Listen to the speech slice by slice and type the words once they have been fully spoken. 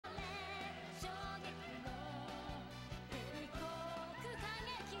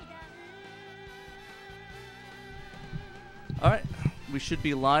we should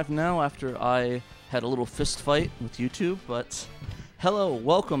be live now after I had a little fist fight with YouTube, but hello,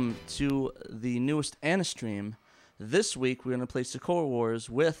 welcome to the newest Anna stream. This week we're going to play Sakura Wars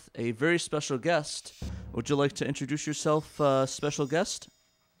with a very special guest. Would you like to introduce yourself, special guest?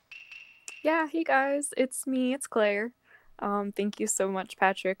 Yeah, hey guys, it's me, it's Claire. Thank you so much,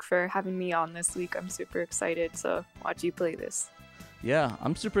 Patrick, for having me on this week. I'm super excited to watch you play this. Yeah,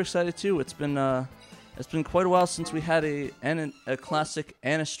 I'm super excited too. It's been quite a while since we had a classic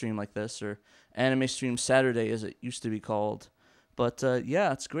Anna stream like this, or Anime Stream Saturday as it used to be called. But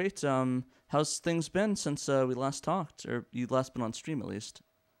yeah, it's great. How's things been since we last talked, or you last been on stream at least?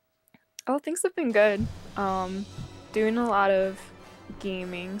 Oh, things have been good. Doing a lot of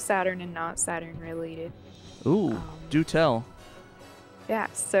gaming, Saturn and not Saturn related. Ooh, do tell. Yeah,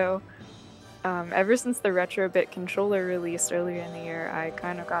 so ever since the Retrobit controller released earlier in the year, I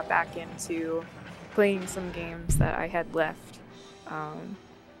kind of got back into playing some games that I had left.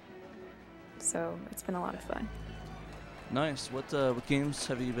 So it's been a lot of fun. Nice. What games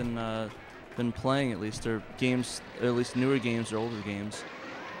have you been playing at least, or games, or at least newer games or older games?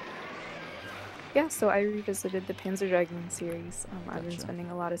 Yeah, so I revisited the Panzer Dragoon series. I've been spending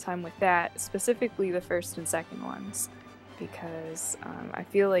a lot of time with that, specifically the first and second ones, because I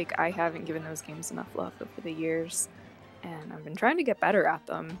feel like I haven't given those games enough love over the years, and I've been trying to get better at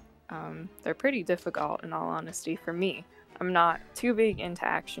them. They're pretty difficult, in all honesty, for me. I'm not too big into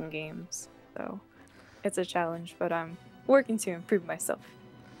action games, so it's a challenge, but I'm working to improve myself.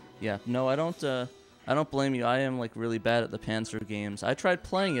 Yeah, no, I don't blame you. I am like really bad at the Panzer games. I tried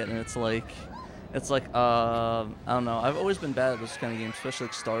playing it, and it's like I don't know. I've always been bad at those kind of games, especially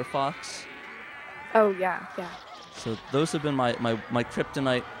like Star Fox. Oh yeah, yeah. So those have been my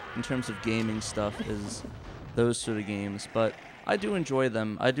kryptonite in terms of gaming stuff, is those sort of games. But I do enjoy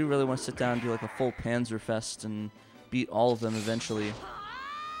them. I do really want to sit down and do like a full Panzer Fest and beat all of them eventually.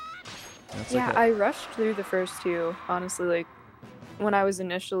 Yeah, I rushed through the first two, honestly. Like, when I was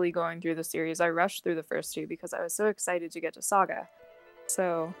initially going through the series, I rushed through the first two because I was so excited to get to Saga.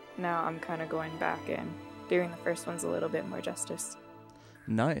 So now I'm kind of going back and doing the first ones a little bit more justice.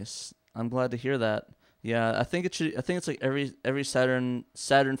 Nice. I'm glad to hear that. Yeah, I think it's like every Saturn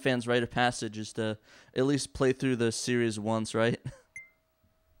fan's rite of passage is to at least play through the series once, right?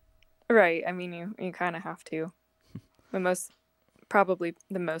 Right. I mean, you kind of have to. Probably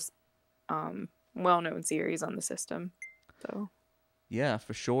the most well-known series on the system. So. Yeah,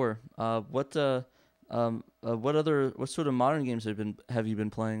 for sure. What sort of modern games have you been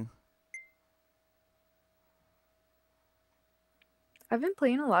playing? I've been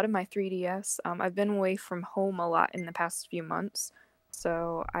playing a lot of my 3DS. I've been away from home a lot in the past few months,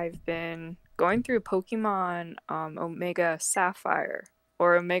 so I've been going through Pokemon Omega Sapphire,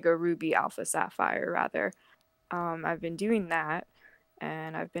 or Omega Ruby Alpha Sapphire, rather. I've been doing that,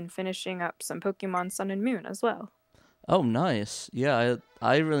 and I've been finishing up some Pokemon Sun and Moon as well. Oh, nice. Yeah,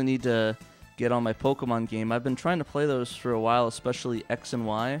 I really need to get on my Pokemon game. I've been trying to play those for a while, especially X and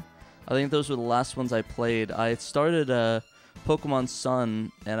Y. I think those were the last ones I played. I started Pokemon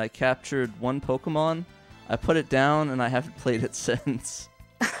Sun, and I captured one Pokemon. I put it down, and I haven't played it since.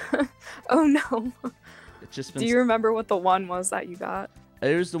 Oh no. It's just been. Do you remember what the one was that you got?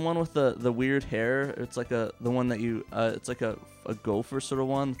 It was the one with the weird hair. It's like the one that you it's like a gopher sort of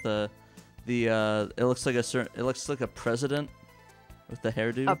one. It looks like a president with the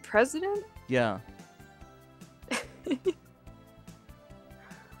hairdo. A president? Yeah.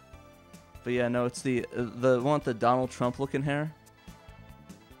 But yeah, no, it's the one with the Donald Trump looking hair.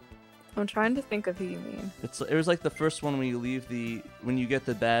 I'm trying to think of who you mean. It was like the first one when you get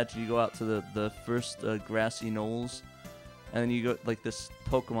the badge, you go out to the first grassy knolls, and then you go like this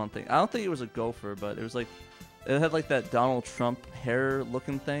Pokemon thing. I don't think it was a gopher, but it was like it had like that Donald Trump hair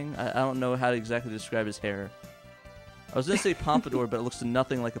looking thing. I don't know how to exactly describe his hair. I was gonna say pompadour, but it looks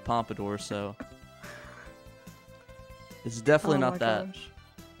nothing like a pompadour, so it's definitely not that. Gosh.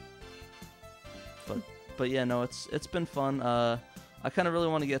 But yeah, no, it's been fun. I kind of really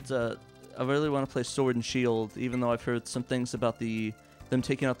want to I really want to play Sword and Shield, even though I've heard some things about them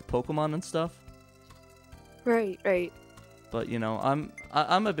taking out the Pokemon and stuff. Right. But you know,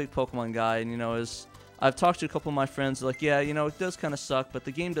 I'm a big Pokemon guy, and you know, as I've talked to a couple of my friends, they're like, yeah, you know, it does kind of suck, but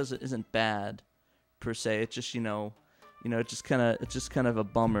the game isn't bad per se. It's just it's just kind of a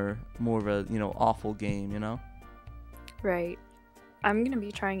bummer, more of a awful game, you know. Right. I'm gonna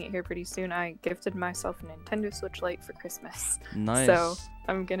be trying it here pretty soon. I gifted myself a Nintendo Switch Lite for Christmas. Nice. So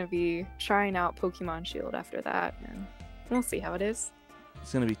I'm gonna be trying out Pokemon Shield after that, and we'll see how it is.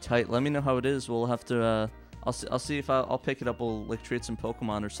 It's gonna be tight. Let me know how it is. We'll have to. I'll see if I'll pick it up. We'll like trade some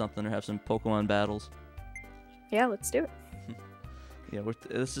Pokemon or something, or have some Pokemon battles. Yeah, let's do it. Yeah,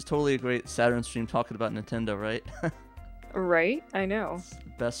 this is totally a great Saturn stream talking about Nintendo, right? Right? I know.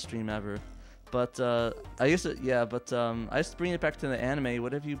 Best stream ever. But I guess I just bring it back to the anime.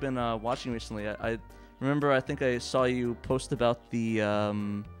 What have you been watching recently? I remember I think I saw you post about the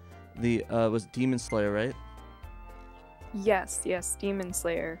was Demon Slayer, right? Yes, Demon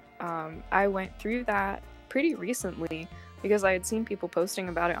Slayer. I went through that pretty recently because I had seen people posting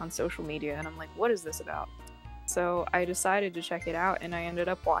about it on social media, and I'm like, what is this about? So I decided to check it out, and I ended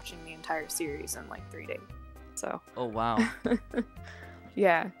up watching the entire series in like 3 days. So. Oh wow.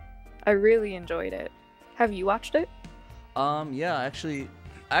 Yeah, I really enjoyed it. Have you watched it? Yeah, I actually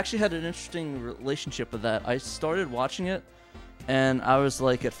had an interesting relationship with that. I started watching it, and I was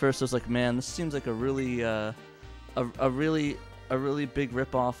like, at first I was like, man, this seems like a really a really big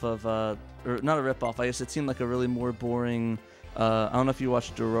ripoff of or not a ripoff. I guess it seemed like a really more boring. I don't know if you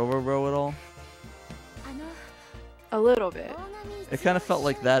watched Dororo at all. A little bit. It kind of felt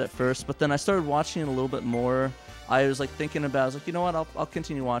like that at first, but then I started watching it a little bit more. I was like thinking about, I was like, you know what, I'll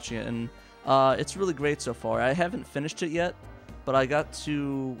continue watching it, and it's really great so far. I haven't finished it yet, but I got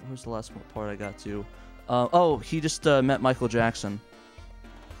to, where's the last part I got to? Oh, he just met Michael Jackson.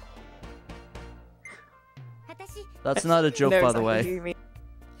 That's not a joke, by the way.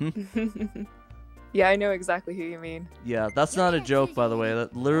 Yeah, I know exactly who you mean. Yeah, that's not a joke, by the way.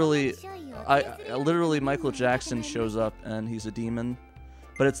 That literally, literally Michael Jackson shows up and he's a demon,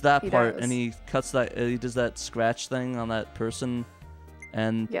 but it's that part, and he does that scratch thing on that person,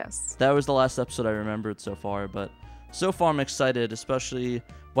 and yes, that was the last episode I remembered so far. But so far I'm excited, especially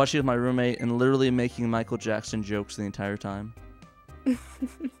watching with my roommate and literally making Michael Jackson jokes the entire time.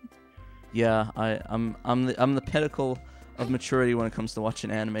 Yeah, I'm the pinnacle of maturity when it comes to watching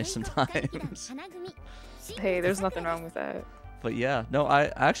anime sometimes. Hey, there's nothing wrong with that. But yeah, no,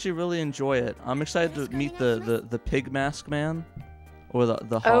 I actually really enjoy it. I'm excited to meet the pig mask man, or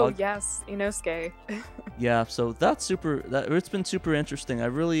the hog. Oh yes, Inosuke. Yeah, so it's been super interesting.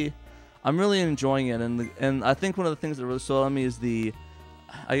 I'm really enjoying it, and I think one of the things that really sold on me is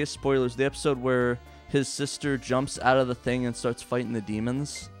I guess spoilers, the episode where his sister jumps out of the thing and starts fighting the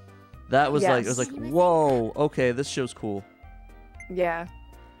demons. That was like, it was like, whoa, okay, this show's cool. Yeah.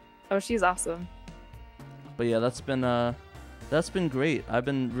 Oh, she's awesome. But yeah, that's been great. I've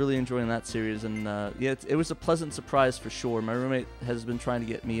been really enjoying that series, and yeah, it was a pleasant surprise for sure. My roommate has been trying to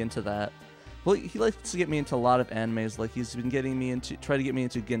get me into that. Well, he likes to get me into a lot of animes. Like, he's been trying to get me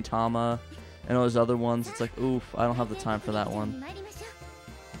into Gintama and all those other ones. It's like, oof, I don't have the time for that one.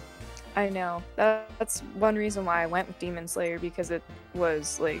 I know. That's one reason why I went with Demon Slayer, because it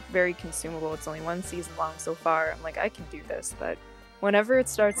was like very consumable. It's only 1 season long so far. I'm like, I can do this, but whenever it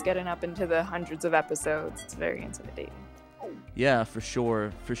starts getting up into the hundreds of episodes, it's very intimidating. Yeah, for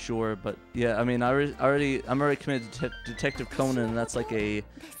sure. But yeah, I mean, I'm already committed to Detective Conan, and that's like a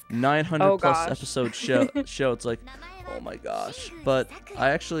 900 plus episode show. It's like, oh my gosh. But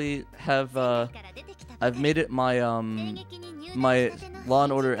I actually have I've made it my my Law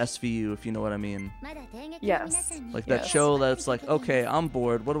and Order SVU, if you know what I mean. Yes. Like that show that's like, okay, I'm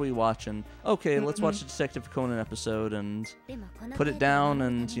bored, what are we watching? Okay, let's watch a Detective Conan episode and put it down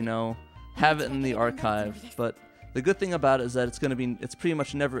and, have it in the archive. But the good thing about it is that it's pretty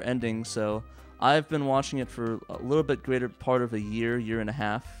much never ending, so I've been watching it for a little bit greater part of a year and a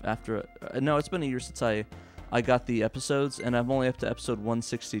half after. No, it's been a year since I got the episodes, and I'm only up to episode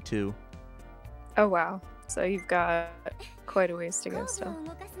 162. Oh wow. So you've got quite a ways to go still.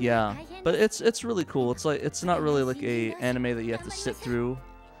 Yeah, but it's really cool. It's not really like a anime that you have to sit through.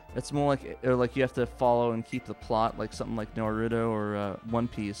 It's more like you have to follow and keep the plot, like something like Naruto or One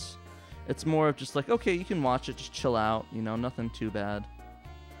Piece. It's more of just like, okay, you can watch it, just chill out, nothing too bad.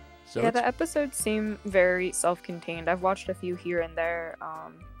 So yeah, the episodes seem very self-contained. I've watched a few here and there.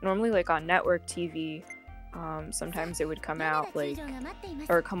 Normally like on network TV. Sometimes it would come out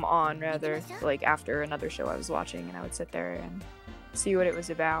come on rather, like after another show I was watching, and I would sit there and see what it was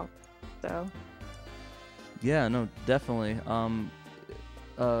about. So yeah, no, definitely.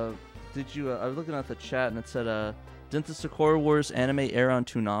 Did you? I was looking at the chat and it said, didn't the Sakura Wars anime air on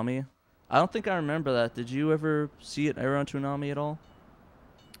Toonami? I don't think I remember that. Did you ever see it air on Toonami at all?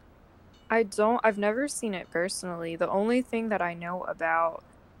 I've never seen it personally. The only thing that I know about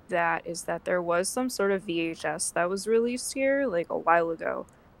that is that there was some sort of VHS that was released here like a while ago,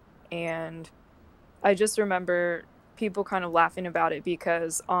 and I just remember people kind of laughing about it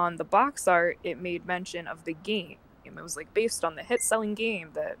because on the box art it made mention of the game. It was like based on the hit-selling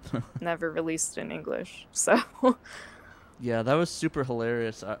game that never released in English. So yeah, that was super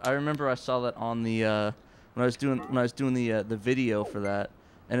hilarious. I remember I saw that on the when I was doing the video for that,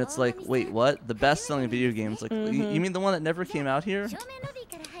 And it's like, wait, what? The best-selling video games? Like, you mean the one that never came out here?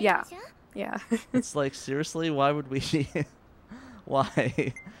 Yeah. Yeah. It's like, seriously, why would we?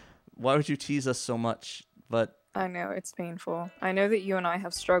 Why? Why would you tease us so much? But I know, it's painful. I know that you and I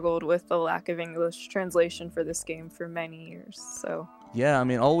have struggled with the lack of English translation for this game for many years, so... Yeah, I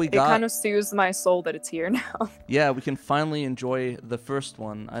mean, all we got... It kind of soothes my soul that it's here now. Yeah, we can finally enjoy the first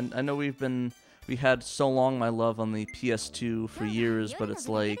one. I know we had So Long My Love on the PS2 for years, but it's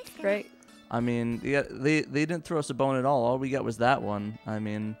like... Right. I mean, yeah, they didn't throw us a bone at all. All we got was that one. I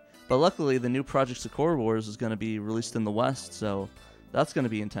mean... But luckily, the new Project Sakura Wars is going to be released in the West, so that's going to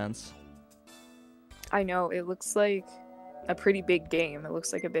be intense. I know, it looks like a pretty big game. It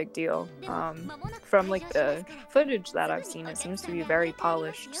looks like a big deal. From like the footage that I've seen, it seems to be very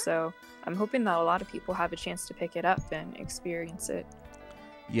polished, so I'm hoping that a lot of people have a chance to pick it up and experience it.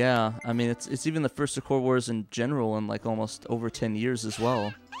 Yeah, I mean, it's even the first Sakura Wars in general in like almost over 10 years as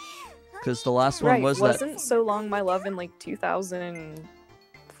well. Because the last one wasn't So Long My Love in like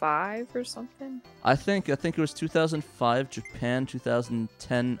 2005 or something? I think it was 2005 Japan,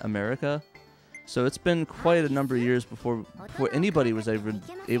 2010 America. So it's been quite a number of years before anybody was ever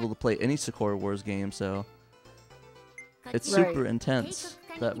able to play any Sakura Wars game, so it's super intense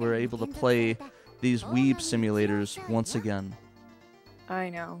that we're able to play these weeb simulators once again. I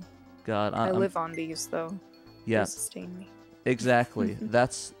know. God, I live on these though. Yeah. They sustain me. Exactly.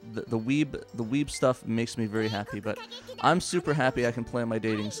 That's the weeb stuff makes me very happy, but I'm super happy I can play my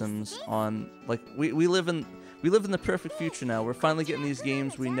dating sims on like we live in the perfect future now. We're finally getting these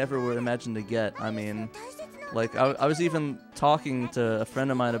games we never would imagine to get. I mean, like I was even talking to a friend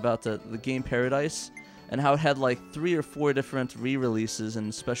of mine about the game Paradise and how it had like 3 or 4 different re-releases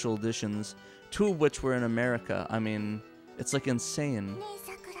and special editions, 2 of which were in America. I mean, it's like insane.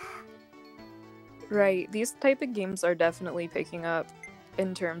 Right, these type of games are definitely picking up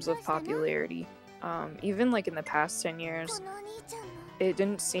in terms of popularity. Even like in the past 10 years, it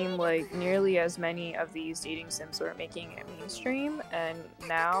didn't seem like nearly as many of these dating sims were making it mainstream, and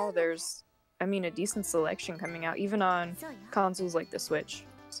now there's, I mean, a decent selection coming out, even on consoles like the Switch,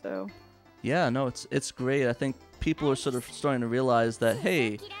 so... Yeah, no, it's great. I think people are sort of starting to realize that,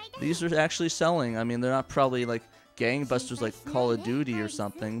 hey, these are actually selling. I mean, they're not probably like gangbusters like Call of Duty or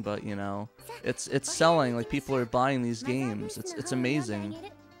something, but you know, it's selling. Like people are buying these games. It's amazing.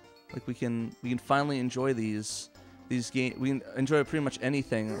 Like we can finally enjoy these games. We can enjoy pretty much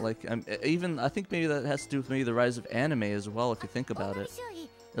anything. Like even I think maybe that has to do with maybe the rise of anime as well, if you think about it.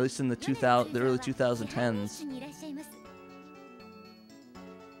 At least in the early 2010s.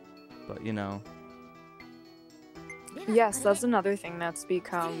 But you know. Yes, that's another thing that's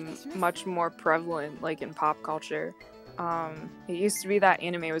become much more prevalent, like in pop culture. It used to be that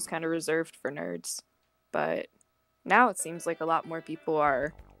anime was kind of reserved for nerds, but now it seems like a lot more people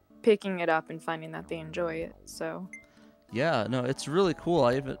are picking it up and finding that they enjoy it. So, yeah, no, it's really cool.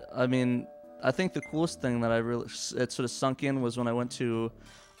 I mean, I think the coolest thing that it sort of sunk in was when I went to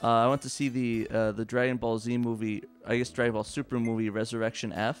see the Dragon Ball Z movie, I guess Dragon Ball Super movie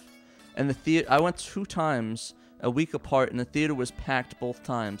Resurrection F, and I went 2 times. A week apart, and the theater was packed both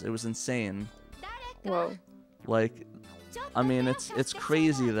times. It was insane. Whoa. Like, I mean, it's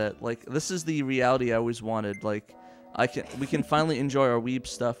crazy that, like, this is the reality I always wanted. Like, we can finally enjoy our weeb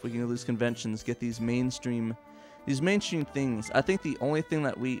stuff. We can go to these conventions, get these mainstream things. I think the only thing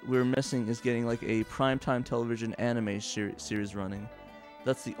that we're missing is getting, like, a primetime television anime series running.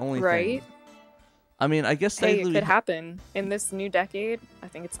 That's the only thing. I mean, I guess it could happen in this new decade. I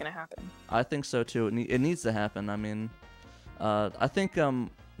think it's gonna happen. I think so too. It needs to happen. I mean, I think one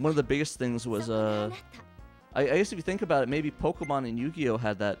of the biggest things was I guess if you think about it, maybe Pokemon and Yu-Gi-Oh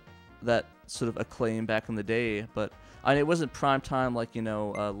had that sort of acclaim back in the day, but I mean, it wasn't prime time like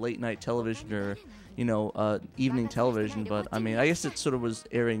late night television or evening television. But I mean, I guess it sort of was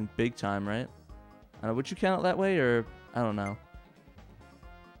airing big time, right? Would you count it that way, or I don't know?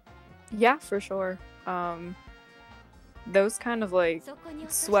 Yeah, for sure. Those kind of like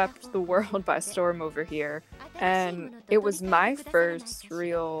swept the world by storm over here, and it was my first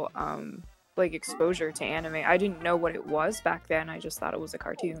real like exposure to anime. I didn't know what it was back then. I just thought it was a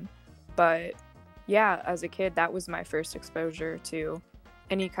cartoon. But yeah, as a kid, that was my first exposure to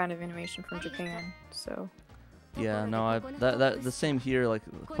any kind of animation from Japan. So yeah, no, the same here. Like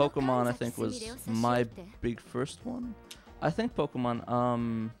Pokemon, I think was my big first one. I think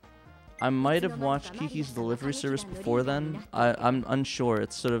Pokemon. I might have watched Kiki's Delivery Service before then. I'm unsure.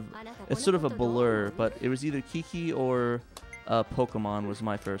 It's sort of a blur, but it was either Kiki or Pokemon was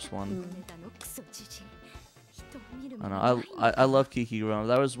my first one. I don't know. I love Kikigoro.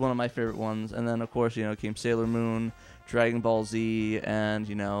 That was one of my favorite ones. And then of course, you know, came Sailor Moon, Dragon Ball Z, and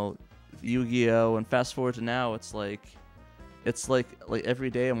you know, Yu-Gi-Oh. And fast forward to now, it's like every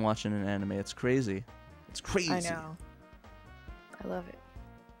day I'm watching an anime. It's crazy. It's crazy. I know. I love it.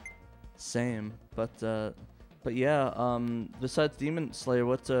 Same, but yeah. Besides Demon Slayer,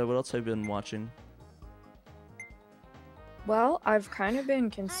 what else have you been watching? Well, I've kind of been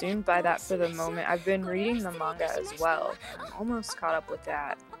consumed by that for the moment. I've been reading the manga as well. I'm almost caught up with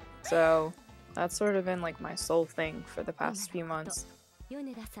that. So that's sort of been like my sole thing for the past few months.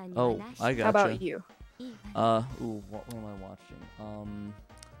 Oh, I gotcha. How about you? What am I watching?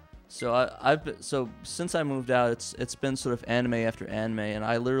 So since I moved out, it's been sort of anime after anime, and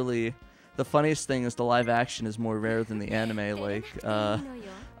I literally, the funniest thing is the live action is more rare than the anime. Like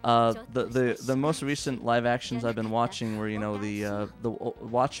the most recent live actions I've been watching were, you know, the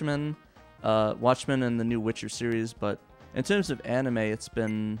Watchmen and the new Witcher series. But in terms of anime, it's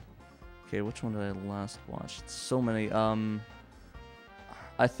been, okay, which one did I last watch? It's so many.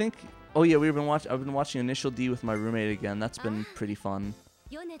 I think, oh yeah, I've been watching Initial D with my roommate again. That's been pretty fun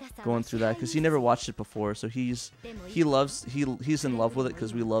going through that, because he never watched it before, so he's in love with it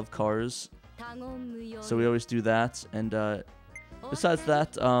because we love cars, so we always do that. And besides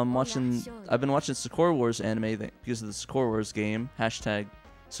that, I've been watching Sakura Wars anime because of the Sakura Wars game, hashtag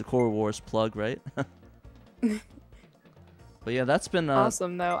Sakura Wars plug, right? But yeah, that's been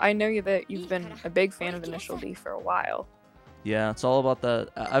awesome though. I know that you've been a big fan of Initial D for a while. Yeah, it's all about that.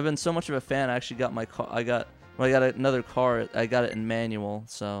 I've been so much of a fan. I actually got my car. When I got another car, I got it in manual.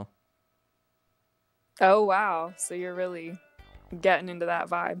 So. Oh wow! So you're really getting into that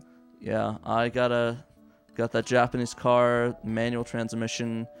vibe. Yeah, I got that Japanese car, manual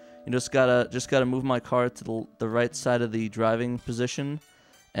transmission. You just gotta move my car to the right side of the driving position,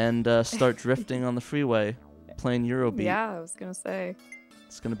 and start drifting on the freeway, playing Eurobeat. Yeah, I was gonna say.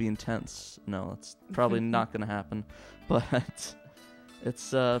 It's gonna be intense. No, it's probably not gonna happen, but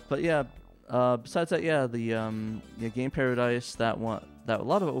it's but yeah. Besides that, yeah, the Game Paradise, that one, that a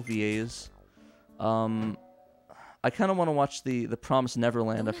lot of OVAs. I kind of want to watch the Promised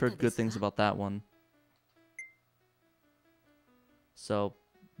Neverland. I've heard good things about that one. So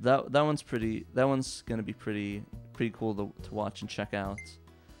that one's gonna be pretty cool to watch and check out.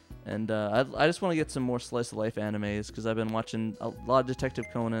 And I just want to get some more slice of life animes, because I've been watching a lot of Detective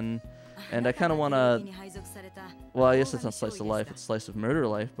Conan, and I kind of want to. Well, I guess it's not slice of life; it's slice of murder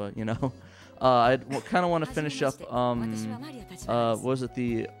life. But you know, I kind of want to finish up. What was it,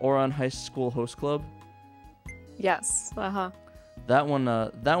 the Ouran High School Host Club? Yes. That one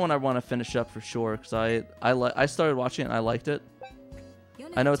I want to finish up for sure, because I started watching it and I liked it.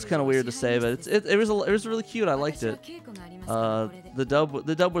 I know it's kind of weird to say, but it was really cute. I liked it. The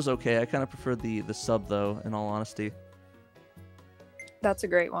dub was okay. I kind of preferred the sub though, in all honesty. That's a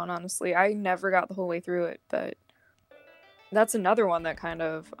great one, honestly. I never got the whole way through it, but that's another one that kind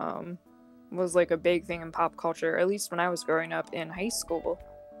of was like a big thing in pop culture, at least when I was growing up in high school.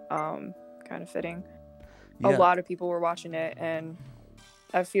 Kind of fitting. Yeah. A lot of people were watching it, and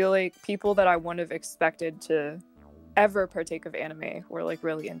I feel like people that I wouldn't have expected to ever partake of anime were like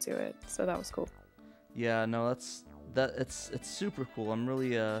really into it, so that was cool. Yeah, no, it's super cool. I'm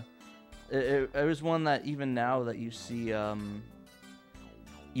really it was one that even now that you see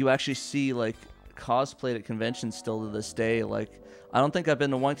you actually see like cosplayed at conventions still to this day. Like, I don't think I've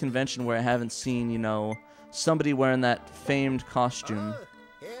been to one convention where I haven't seen, you know, somebody wearing that famed costume.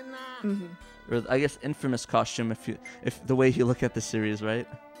 Mm-hmm. Or I guess infamous costume, if the way you look at the series, right?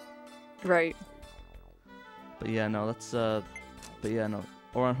 Right. But yeah, no, that's but yeah, no,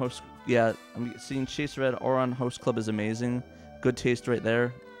 Ouran Host. Yeah, I'm seeing Chase Red. Ouran Host Club is amazing. Good taste right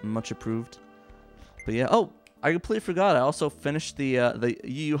there. Much approved. But yeah, oh, I completely forgot. I also finished the Yu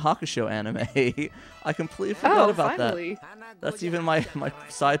Yu Hakusho anime. I completely forgot about finally. that. That's even my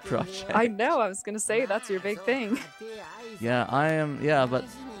side project. I know. I was gonna say that's your big thing. Yeah, I am. Yeah, but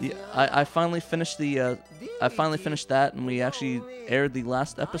I finally finished that, and we actually aired the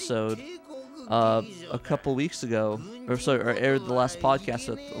last episode a couple weeks ago, or aired the last podcast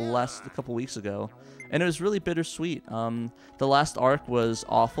a couple weeks ago, and it was really bittersweet. The last arc was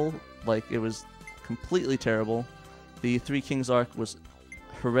awful. Like, it was completely terrible. The Three Kings arc was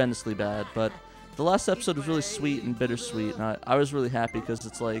horrendously bad, but the last episode was really sweet and bittersweet, and I was really happy, because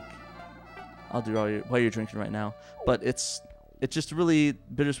it's like, I'll do it while you're drinking right now, but it's just really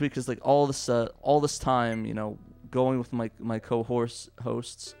bittersweet, because like all this time, you know, going with my co-hosts,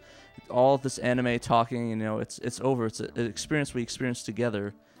 all of this anime talking, you know, it's over. It's an experience we experienced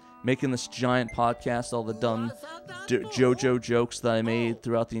together, making this giant podcast, all the dumb JoJo jokes that I made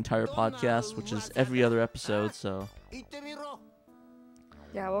throughout the entire podcast, which is every other episode. So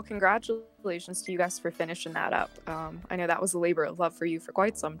yeah, well, congratulations to you guys for finishing that up. I know that was a labor of love for you for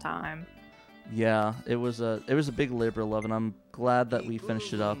quite some time. Yeah, it was a big labor of love, and I'm glad that we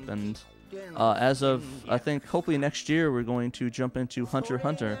finished it up. And as of, I think, hopefully next year, we're going to jump into Hunter x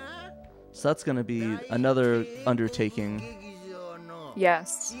Hunter. So that's going to be another undertaking.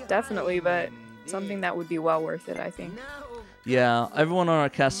 Yes, definitely, but something that would be well worth it, I think. Yeah, everyone on our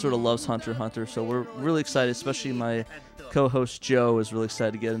cast sort of loves Hunter x Hunter, so we're really excited, especially my co-host Joe is really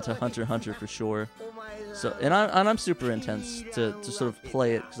excited to get into Hunter x Hunter for sure. So, and I'm super intense to sort of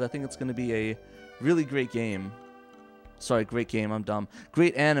play it, because I think it's going to be a really great game. Sorry, great game, I'm dumb.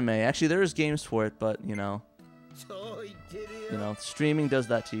 Great anime. Actually, there is games for it, but, you know, streaming does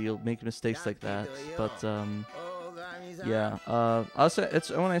that to you. You'll make mistakes like that. But, yeah. I want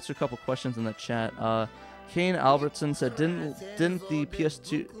to answer a couple questions in the chat. Kane Albertson said didn't the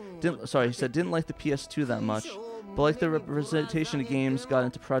PS2 he said didn't like the PS2 that much, but like the representation of games got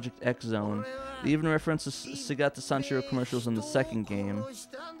into Project X Zone. They even references Segata Sanshiro commercials in the second game.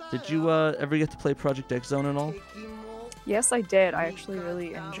 Did you ever get to play Project X Zone at all? Yes, I did. I actually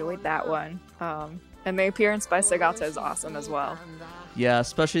really enjoyed that one. And the appearance by Segata is awesome as well. Yeah,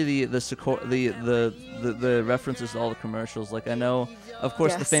 especially the references to all the commercials. Like, I know, of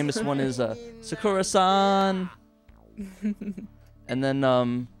course, the famous one is Sakura-san. And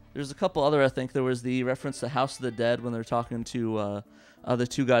then there's a couple other. I think there was the reference to House of the Dead when they're talking to the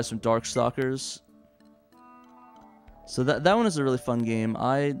two guys from Darkstalkers. So that one is a really fun game.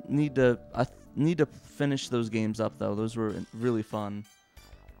 I need to finish those games up though. Those were really fun.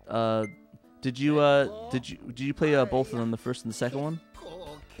 Did you play both of them, the first and the second one?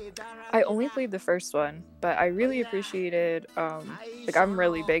 I only played the first one, but I really appreciated, like, I'm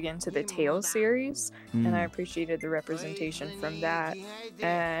really big into the Tales series, and I appreciated the representation from that.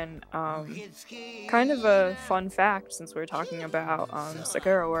 And kind of a fun fact, since we're talking about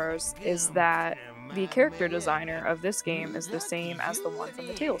Sakura Wars, is that the character designer of this game is the same as the one from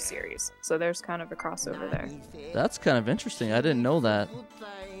the Tales series. So there's kind of a crossover there. That's kind of interesting. I didn't know that.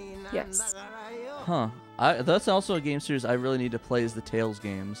 Yes. Huh. That's also a game series I really need to play is the Tales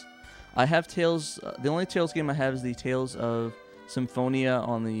games. I have Tales. The only Tales game I have is the Tales of Symphonia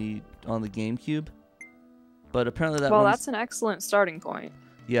on the GameCube. But apparently that's an excellent starting point.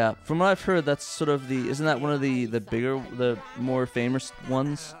 Yeah, from what I've heard, that's sort of isn't that one of the more famous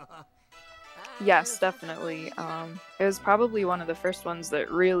ones? Yes, definitely. It was probably one of the first ones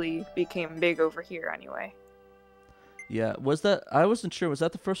that really became big over here anyway. Yeah, I wasn't sure. Was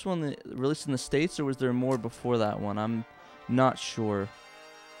that the first one that released in the States, or was there more before that one? I'm not sure.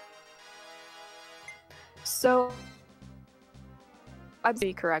 So, I'd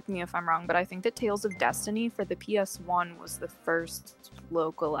say correct me if I'm wrong, but I think that Tales of Destiny for the PS1 was the first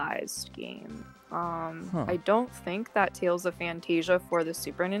localized game. I don't think that Tales of Fantasia for the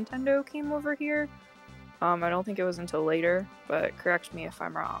Super Nintendo came over here. I don't think it was until later, but correct me if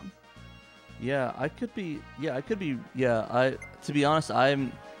I'm wrong. Yeah, I could be. Yeah, to be honest,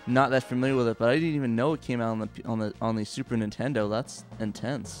 I'm not that familiar with it, but I didn't even know it came out on the Super Nintendo. That's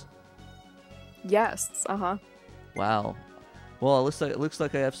intense. Yes. Wow. Well, it looks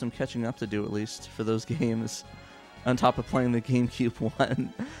like I have some catching up to do at least for those games, on top of playing the GameCube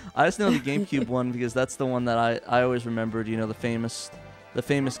one. I just know the GameCube one because that's the one that I always remembered. You know, the famous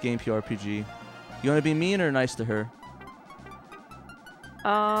GameCube RPG. You want to be mean or nice to her?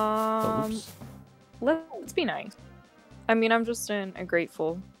 Let's be nice. I mean, I'm just in a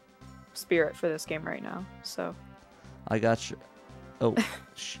grateful spirit for this game right now, so. I got you. Oh,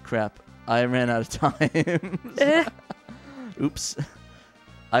 crap. I ran out of time. Oops.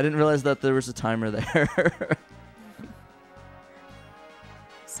 I didn't realize that there was a timer there.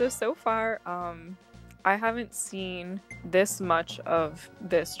 So far, I haven't seen this much of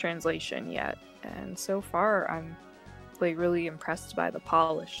this translation yet, and so far I'm like really impressed by the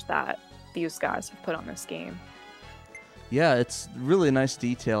polish that these guys have put on this game. Yeah, it's really nice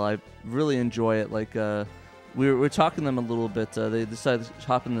detail. I really enjoy it. Like we were talking to them a little bit. They decided to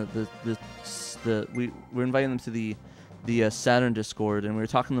hop in we were inviting them to the Saturn Discord, and we were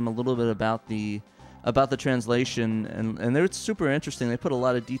talking to them a little bit about the translation, and they were super interesting. They put a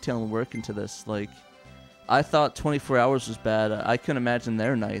lot of detail and work into this. Like, I thought 24 hours was bad. I couldn't imagine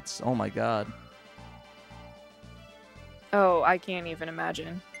their nights. Oh my god. Oh, I can't even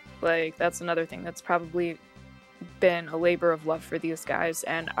imagine. Like, that's another thing that's probably been a labor of love for these guys,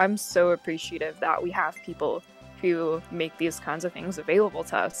 and I'm so appreciative that we have people who make these kinds of things available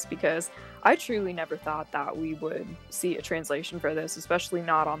to us, because I truly never thought that we would see a translation for this, especially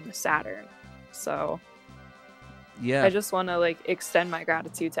not on the Saturn. So yeah, I just want to like extend my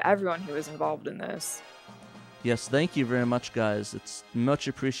gratitude to everyone who was involved in this. yes, thank you very much, guys. It's much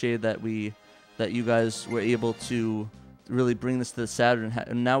appreciated that you guys were able to really bring this to the Saturn,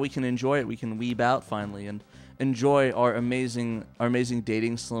 and now we can enjoy it. We can weeb out finally and enjoy our amazing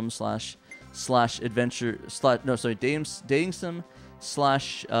dating sim slash adventure slash no sorry dating sim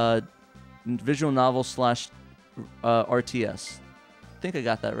slash visual novel slash RTS. I think I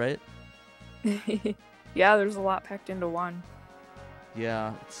got that right. Yeah, there's a lot packed into one.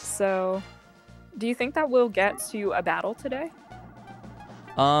 Yeah. So, do you think that we'll get to a battle today?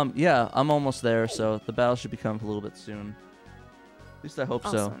 Yeah, I'm almost there, so the battle should be coming a little bit soon. At least I hope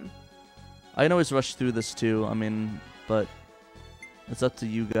so. I can always rush through this too, I mean, but it's up to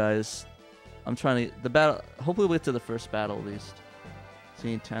you guys. I'm trying to... The battle... Hopefully we'll get to the first battle at least. It's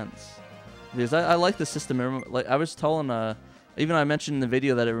intense. Because I like the system. Like I was telling... even I mentioned in the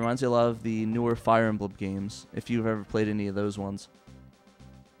video that it reminds me a lot of the newer Fire Emblem games, if you've ever played any of those ones.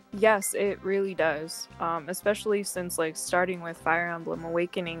 Yes, it really does. Especially since, like, starting with Fire Emblem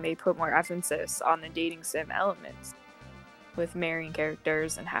Awakening, they put more emphasis on the dating sim elements with marrying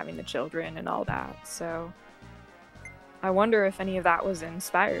characters and having the children and all that. So I wonder if any of that was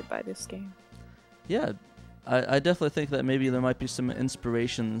inspired by this game. Yeah, I definitely think that maybe there might be some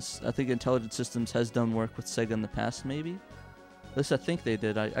inspirations. I think Intelligent Systems has done work with Sega in the past, maybe. At least I think they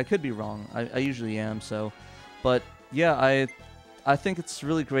did. I could be wrong. I usually am, so. But yeah, I think it's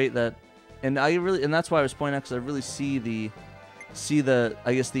really great that, and that's why I was pointing out, because I really see the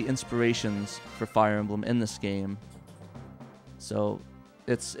I guess the inspirations for Fire Emblem in this game. So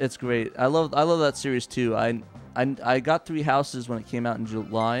it's great. I love that series too. I got 3 houses when it came out in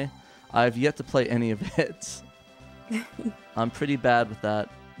July. I've yet to play any of it. I'm pretty bad with that.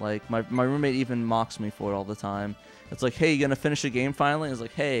 Like my roommate even mocks me for it all the time. It's like, hey, you gonna finish a game finally? It's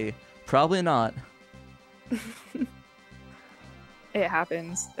like, hey, probably not. It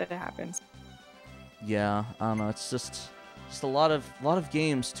happens. It happens. Yeah, I don't know. It's just a lot of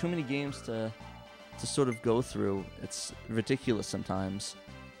games. Too many games to sort of go through. It's ridiculous sometimes.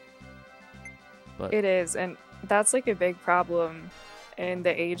 But it is, and that's like a big problem in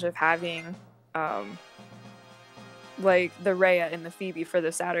the age of having like the Rhea and the Phoebe for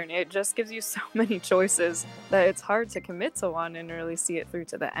the Saturn. It just gives you so many choices that it's hard to commit to one and really see it through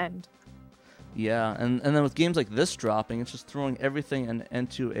to the end. Yeah, and then with games like this dropping, it's just throwing everything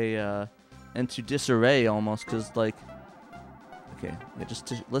into disarray almost, because like, okay,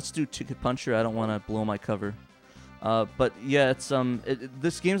 yeah, let's do Ticket Puncher. I don't want to blow my cover. But yeah, it's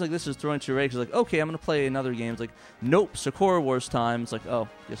this games like this is throwing to array, because like, okay, I'm gonna play another game. It's like, nope, Sakura Wars time. It's like, oh,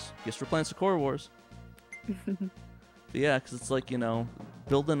 guess we're playing Sakura Wars. But yeah, because it's like, you know,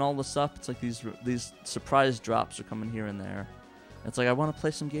 building all this up. It's like these surprise drops are coming here and there. It's like I want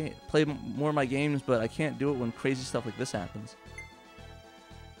to play more of my games, but I can't do it when crazy stuff like this happens.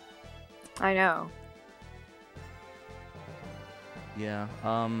 I know. Yeah.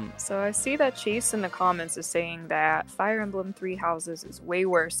 So I see that Chase in the comments is saying that Fire Emblem 3 Houses is way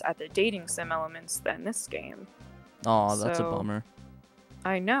worse at the dating sim elements than this game. Oh, that's a bummer.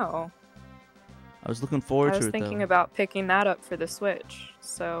 I know. I was looking forward to it, though. I was thinking about picking that up for the Switch,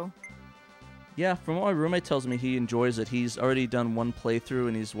 so... Yeah, from what my roommate tells me, he enjoys it. He's already done one playthrough,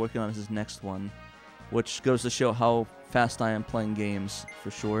 and he's working on his next one, which goes to show how fast I am playing games,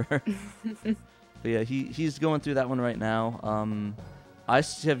 for sure. But yeah, he's going through that one right now. I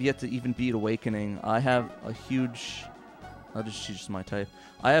have yet to even beat Awakening. I have a huge... I'll just choose my type.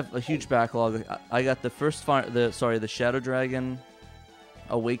 I have a huge backlog. I got the first the Shadow Dragon,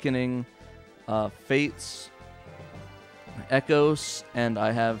 Awakening, Fates, Echoes, and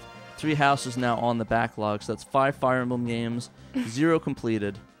I have 3 houses now on the backlog. So that's 5 Fire Emblem games, 0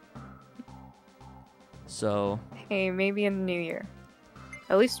 completed. So hey, maybe in the new year,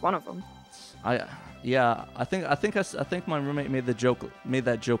 at least one of them. Yeah, I think my roommate made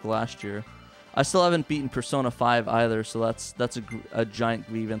that joke last year. I still haven't beaten Persona 5 either, so that's a giant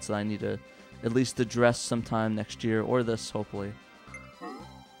grievance that I need to at least address sometime next year, or this, hopefully.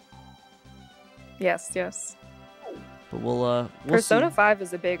 Yes. But we'll Persona see. 5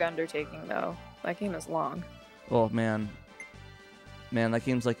 is a big undertaking, though. That game is long. Oh man, that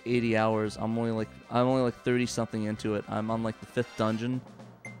game's like 80 hours. I'm only like 30 something into it. I'm on like the 5th dungeon.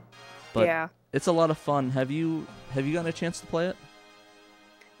 But yeah, it's a lot of fun. Have you gotten a chance to play it?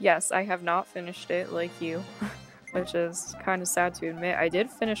 Yes, I have not finished it like you, which is kind of sad to admit. I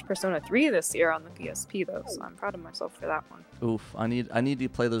did finish Persona 3 this year on the PSP though, so I'm proud of myself for that one. Oof, I need to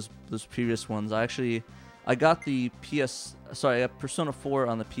play those previous ones. I I got the Sorry, I got Persona 4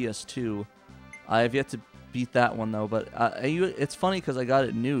 on the PS2. I have yet to beat that one though. But it's funny because I got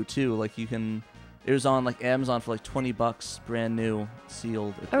it new too. Like you can, it was on like Amazon for like $20, brand new,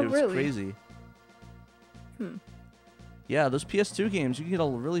 sealed. It was really? crazy. Yeah, those PS2 games you can get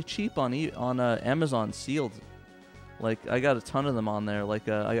all really cheap on Amazon sealed. Like I got a ton of them on there. Like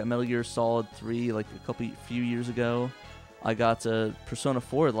I got Metal Gear Solid 3 like a few years ago. I got Persona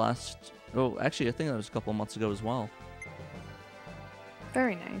 4 actually I think that was a couple months ago as well.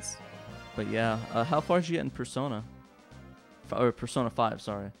 Very nice. But yeah, how far did you get in Persona? Or Persona 5,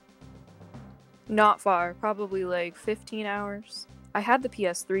 sorry. Not far, probably like 15 hours. I had the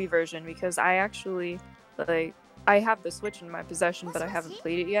PS3 version because I actually I have the Switch in my possession, but I haven't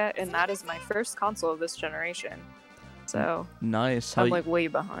played it yet, and that is my first console of this generation. So nice. I'm like way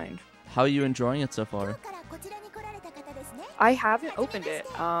behind. How are you enjoying it so far? I haven't opened it.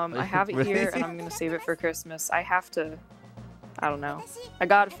 I have it Really? here, and I'm gonna save it for Christmas. I have to. I don't know. I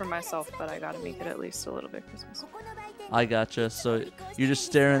got it for myself, but I gotta make it at least a little bit Christmas. I gotcha. So you're just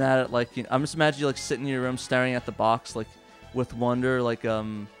staring at it like I'm just imagining you like sitting in your room staring at the box like with wonder, like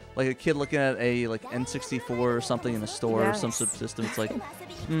a kid looking at a like N64 or something in a store or some subsystem. It's like,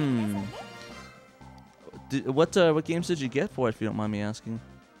 what games did you get for it, if you don't mind me asking?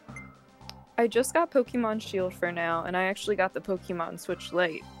 I just got Pokemon Shield for now, and I actually got the Pokemon Switch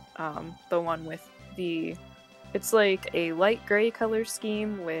Lite, the one with it's like a light gray color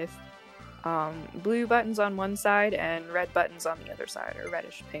scheme with blue buttons on one side and red buttons on the other side, or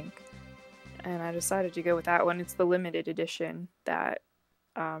reddish pink. And I decided to go with that one. It's the limited edition that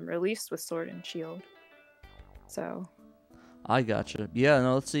released with Sword and Shield. So I gotcha. Yeah,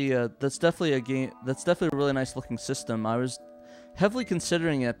 no, let's see. That's definitely a game. That's definitely a really nice looking system. I was heavily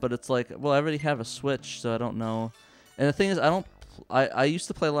considering it, but it's like, well, I already have a Switch, so I don't know. And the thing is, I used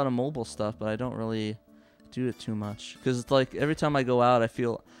to play a lot of mobile stuff, but I don't really do it too much because it's like every time I go out,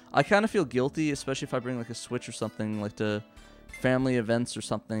 I kind of feel guilty, especially if I bring like a Switch or something like to family events or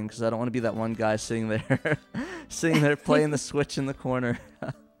something, because I don't want to be that one guy sitting there playing the Switch in the corner.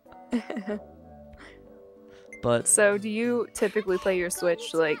 But so do you typically play your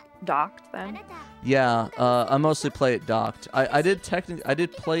Switch like docked then? Yeah, I mostly play it docked. I did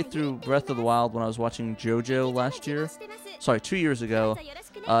play through Breath of the Wild when I was watching JoJo last year. Sorry, 2 years ago.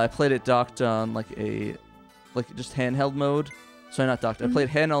 I played it docked on like just handheld mode. Sorry, not docked. I played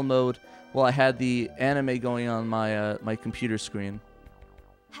handheld mode while I had the anime going on my my computer screen.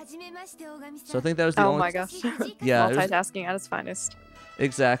 So I think that was the only. Oh my gosh. Yeah, multitasking at its finest.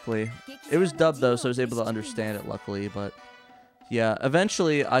 Exactly. It was dubbed though, so I was able to understand it luckily, but yeah,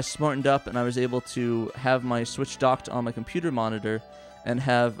 eventually I smartened up and I was able to have my Switch docked on my computer monitor and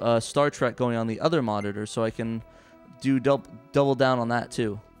have Star Trek going on the other monitor, so I can do double down on that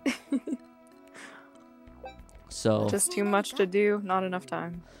too. So just too much to do, not enough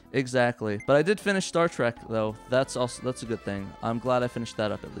time. Exactly. But I did finish Star Trek though. That's a good thing. I'm glad I finished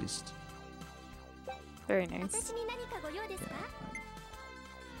that up at least. Very nice.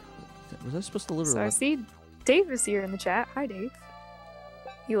 Was I supposed to literally? So I see Dave is here in the chat. Hi, Dave.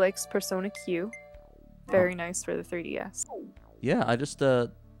 He likes Persona Q. Very nice for the 3DS. Yeah, I just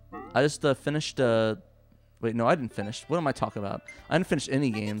finished. Wait, no, I didn't finish. What am I talking about? I didn't finish any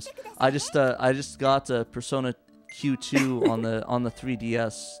games. I just got Persona Q2 on the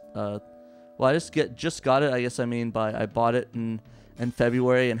 3DS. Well, I just got it. I guess I mean by I bought it in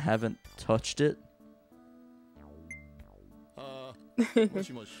February and haven't touched it.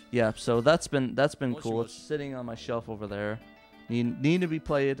 Yeah, so that's been cool. It's sitting on my shelf over there. Need to be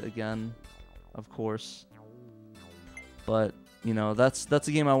played again, of course. But you know, that's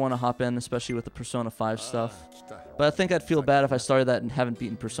a game I want to hop in, especially with the Persona 5 stuff. But I think I'd feel bad if I started that and haven't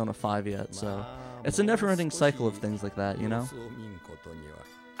beaten Persona 5 yet. So it's a never-ending cycle of things like that, you know.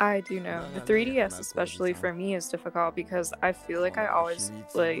 I do know. The 3DS, especially for me, is difficult because I feel like I always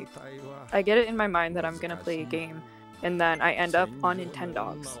I get it in my mind that I'm gonna play a game, and then I end up on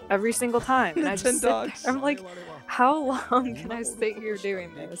Nintendogs every single time. And I just sit there, I'm like, how long can I sit here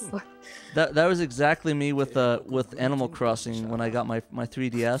doing this? That was exactly me with Animal Crossing when I got my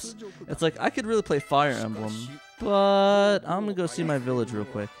 3DS. It's like I could really play Fire Emblem, but I'm gonna go see my village real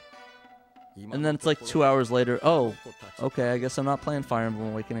quick. And then it's like 2 hours later. Oh, okay. I guess I'm not playing Fire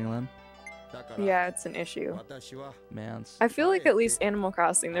Emblem Awakening then. Yeah, it's an issue. Man. I feel like at least Animal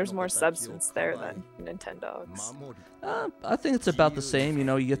Crossing, there's more substance there than Nintendogs. I think it's about the same. You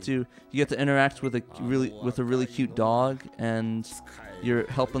know, you get to interact with a really cute dog, and you're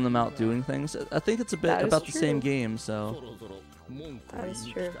helping them out doing things. I think it's a bit about the same game. So that is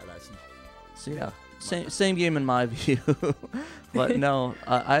true. So yeah, same game in my view. But no,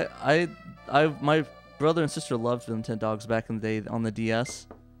 my brother and sister loved Nintendogs back in the day on the DS.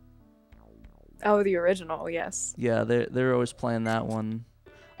 Oh, the original, yes. Yeah, they're always playing that one.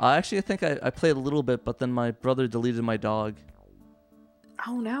 Actually, I think I played a little bit, but then my brother deleted my dog.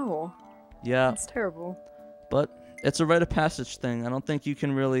 Oh no. Yeah. That's terrible. But it's a rite of passage thing. I don't think you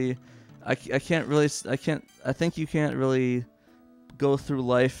can really... I think you can't really go through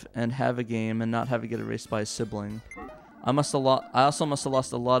life and have a game and not have it get erased by a sibling. I also must have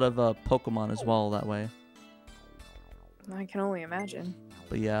lost a lot of Pokemon as well that way. I can only imagine.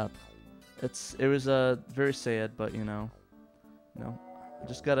 But yeah, it was very sad, but you know,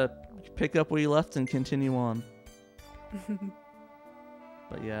 just gotta pick up where you left and continue on.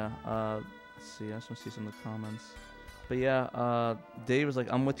 But yeah, let's see. I just want to see some of the comments. But yeah, Dave was like,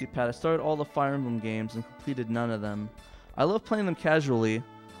 "I'm with you, Pat. I started all the Fire Emblem games and completed none of them. I love playing them casually,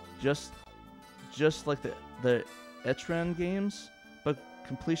 just like the Etran games, but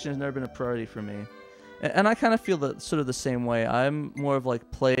completion has never been a priority for me. And I kind of feel that sort of the same way. I'm more of like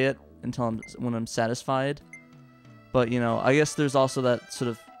play it until when I'm satisfied. But you know, I guess there's also that sort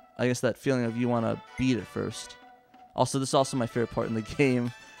of that feeling of you want to beat it first. Also, this is also my favorite part in the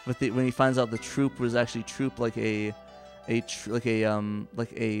game with when he finds out the troop was actually troop like a theater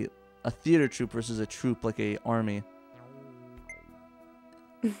troop versus a troop like a army.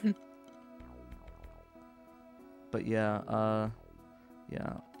 But yeah,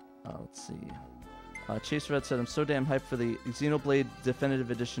 let's see. Chase Red said, "I'm so damn hyped for the Xenoblade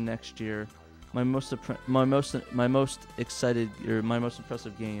Definitive Edition next year. My most excited or my most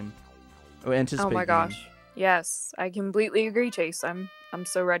impressive game. Or anticipated. Oh my gosh, yes, I completely agree, Chase. I'm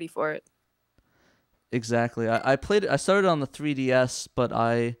so ready for it. Exactly. I played it. I started on the 3DS, but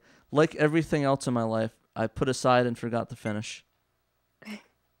I, like everything else in my life, I put aside and forgot to finish.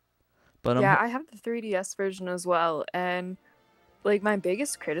 But yeah, I have the 3DS version as well, and like my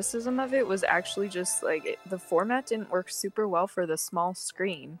biggest criticism of it was actually just like the format didn't work super well for the small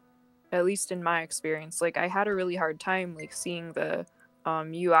screen, at least in my experience. Like I had a really hard time like seeing the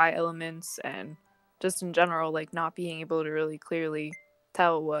UI elements and just in general like not being able to really clearly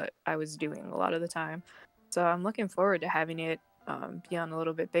tell what I was doing a lot of the time. So I'm looking forward to having it be on a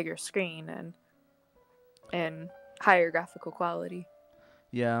little bit bigger screen and higher graphical quality.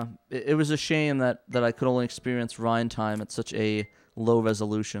 Yeah, it was a shame that I could only experience Rhine time at such a low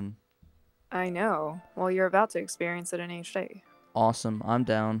resolution. I know. Well, you're about to experience it in HD. Awesome, I'm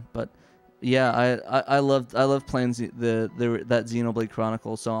down. But yeah, I loved playing that Xenoblade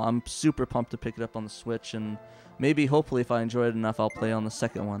Chronicles, so I'm super pumped to pick it up on the Switch, and maybe hopefully if I enjoy it enough, I'll play on the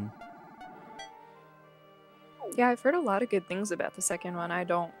second one. Yeah, I've heard a lot of good things about the second one. I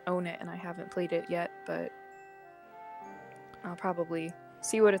don't own it and I haven't played it yet, but I'll probably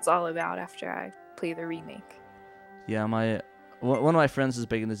see what it's all about after I play the remake. Yeah, one of my friends is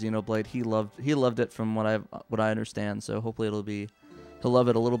big into Xenoblade. He loved it from what I understand. So hopefully he'll love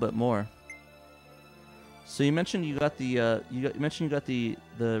it a little bit more. So you mentioned you got the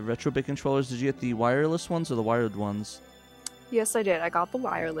retro bit controllers. Did you get the wireless ones or the wired ones? Yes, I did. I got the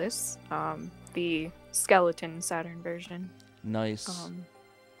wireless, the skeleton Saturn version. Nice.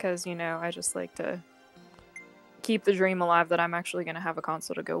 Because I just like to keep the dream alive that I'm actually going to have a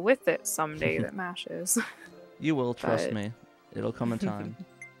console to go with it someday that mashes. You will, trust me. It'll come in time.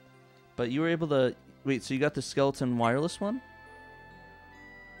 But you were able to... Wait, so you got the skeleton wireless one?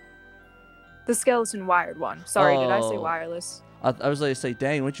 The skeleton wired one. Sorry, did I say wireless? I was like to say,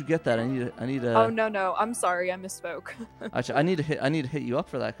 dang, where'd you get that? I need to... Oh, no. I'm sorry, I misspoke. Actually, I need to hit you up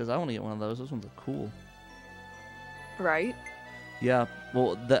for that, because I want to get one of those. Those ones are cool. Right? Yeah,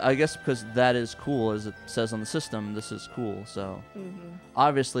 well, I guess because that is cool, as it says on the system, this is cool, so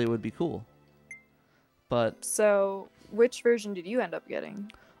obviously it would be cool. But so, which version did you end up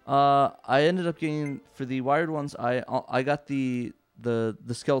getting? I ended up getting, for the wired ones, I got the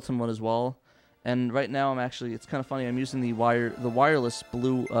skeleton one as well, and right now it's kind of funny, I'm using the wireless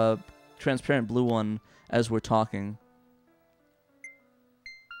blue, transparent blue one as we're talking.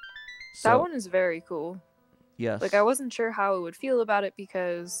 So, that one is very cool. Yes. Like, I wasn't sure how I would feel about it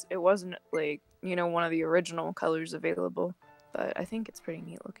because it wasn't, like, one of the original colors available. But I think it's pretty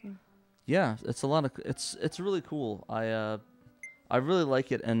neat looking. Yeah, it's it's really cool. I really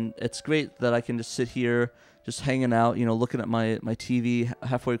like it, and it's great that I can just sit here, just hanging out, looking at my TV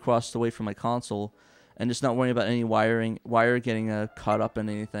halfway across the way from my console, and just not worrying about any wire getting caught up in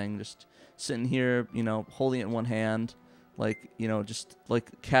anything. Just sitting here, holding it in one hand, like, just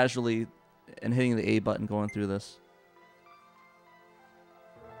like casually, and hitting the A button going through this.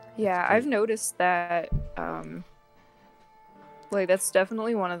 Yeah, I've noticed that, like, that's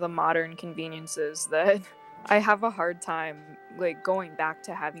definitely one of the modern conveniences that I have a hard time like going back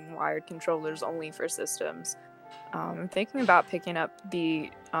to having wired controllers only for systems. I'm thinking about picking up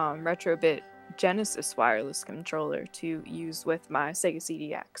the Retrobit Genesis wireless controller to use with my Sega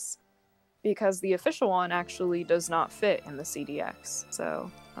CDX, because the official one actually does not fit in the CDX. So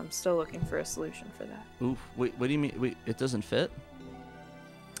I'm still looking for a solution for that. Oof. Wait, what do you mean? Wait, it doesn't fit?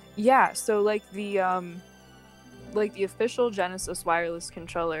 Yeah, so like the official Genesis wireless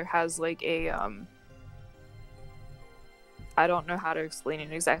controller has like a I don't know how to explain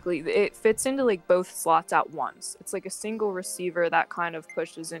it exactly. It fits into like both slots at once. It's like a single receiver that kind of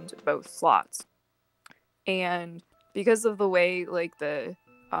pushes into both slots. And because of the way like the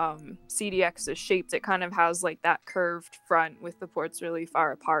CDX is shaped, it kind of has like that curved front with the ports really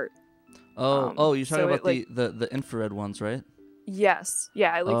far apart. Oh, you're talking So about it like the infrared ones, right? yes,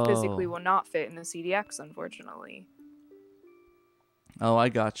 yeah, it like physically Oh. will not fit in the CDX, unfortunately. Oh, I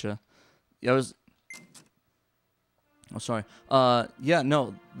gotcha. Yeah, I was. Oh, sorry. Yeah,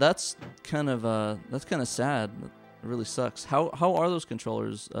 no, that's kind of sad. It really sucks. How are those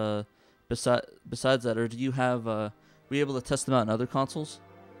controllers? Besides that, or do you have? Were you able to test them out in other consoles,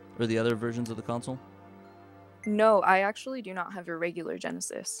 or the other versions of the console? No, I actually do not have a regular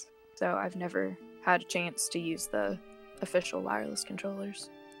Genesis, so I've never had a chance to use the official wireless controllers.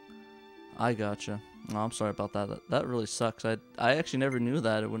 I gotcha. Oh, I'm sorry about that. That really sucks. I actually never knew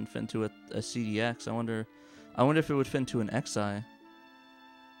that it wouldn't fit into a CDX. I wonder if it would fit into an XI.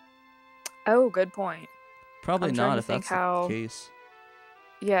 Oh, good point. Probably I'm trying not to if think that's how. the case.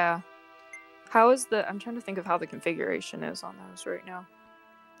 Yeah. How is the? I'm trying to think of how the configuration is on those right now.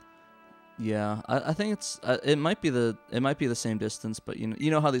 Yeah, I think it might be the same distance, but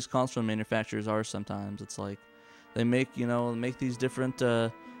you know how these console manufacturers are sometimes. It's like they make these different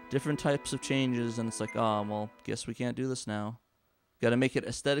types of changes, and it's like, oh well, guess we can't do this now. Got to make it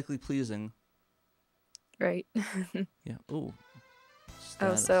aesthetically pleasing. Right. Yeah. Ooh.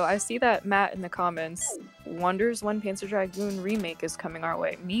 Oh, so I see that Matt in the comments wonders when Panzer Dragoon remake is coming our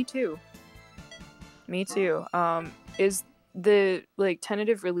way. Me too. Me too. Is the like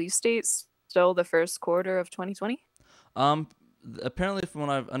tentative release date still the first quarter of 2020? Apparently, from what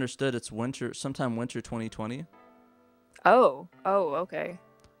I've understood, it's sometime winter 2020. Oh, okay.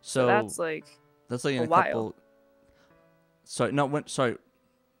 So So that's like in a a while. couple. Sorry, no, sorry.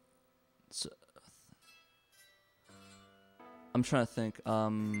 So, I'm trying to think.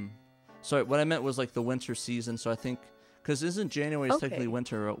 Sorry, what I meant was like the winter season. So I think because isn't January is technically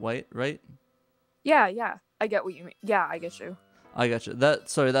winter, right? Yeah. I get what you mean. Yeah, I get you. I got you.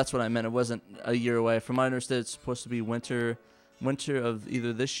 That's what I meant. It wasn't a year away. From my understanding, it's supposed to be winter of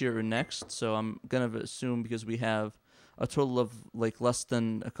either this year or next. So I'm gonna assume because we have a total of like less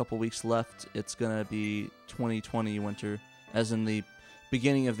than a couple weeks left, it's gonna be 2020 winter, as in the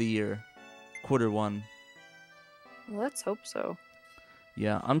beginning of the year, Q1. Well, let's hope so.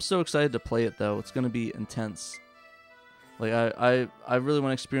 Yeah, I'm so excited to play it though. It's gonna be intense. Like I really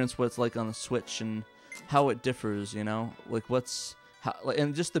want to experience what it's like on the Switch and how it differs, like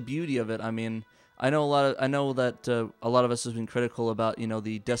and just the beauty of it. I mean, I know that a lot of us have been critical about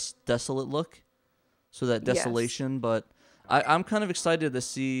the desolate look, so that desolation. Yes. But I'm kind of excited to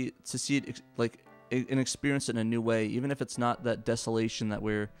see it like and experience it in a new way, even if it's not that desolation that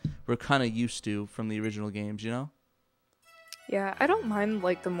we're kind of used to from the original games. Yeah, I don't mind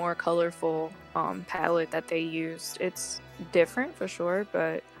like the more colorful palette that they used. It's different for sure,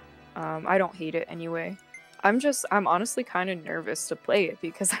 but I don't hate it anyway. I'm honestly kind of nervous to play it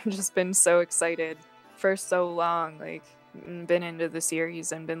because I've just been so excited for so long, like been into the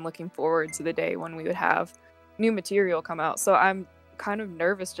series and been looking forward to the day when we would have new material come out. So I'm kind of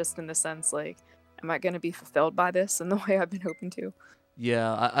nervous just in the sense like, am I going to be fulfilled by this in the way I've been hoping to?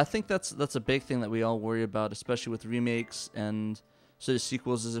 Yeah, I think that's a big thing that we all worry about, especially with remakes and sort of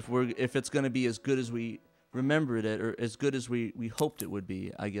sequels, is if it's going to be as good as we remembered it or as good as we hoped it would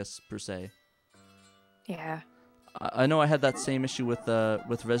be, I guess, per se. Yeah. I know I had that same issue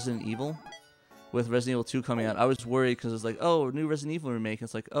with Resident Evil. With Resident Evil 2 coming out, I was worried because it's like, oh, new Resident Evil remake.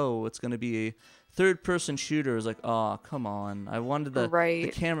 It's like, oh, it's going to be a third-person shooter. It's like, oh, come on. I wanted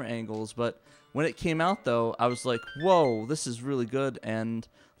the camera angles, but when it came out, though, I was like, whoa, this is really good. And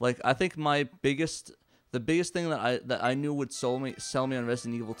like, I think the biggest thing that I knew would sell me on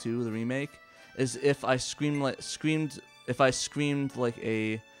Resident Evil 2, the remake, is if I screamed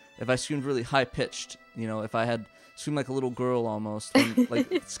really high pitched. If I had screamed like a little girl almost when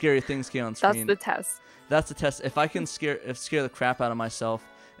like scary things came on screen. That's the test. If I can scare the crap out of myself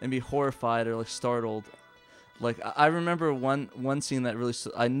and be horrified or like startled. Like I remember one scene that really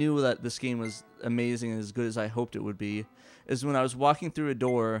I knew that this game was amazing and as good as I hoped it would be, is when I was walking through a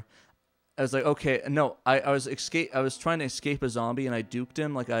door I was like, okay, no, I was trying to escape a zombie and I duked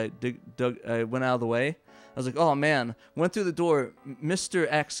him, like I went out of the way. I was like, oh man, went through the door, Mr.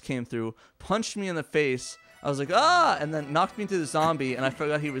 X came through, punched me in the face. I was like, ah, and then knocked me into the zombie, and I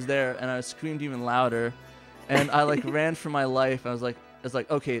forgot he was there, and I screamed even louder, and I like ran for my life. I was like,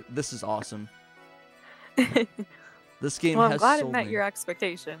 okay, this is awesome. This game Well, I'm has glad it sold met me. your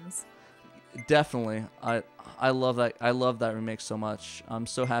expectations. Definitely. I love that. I love that remake so much. I'm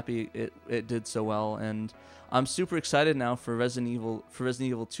so happy it did so well, and I'm super excited now for Resident Evil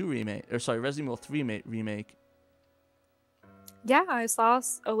 2 remake, or sorry, Resident Evil 3 remake. Yeah, I saw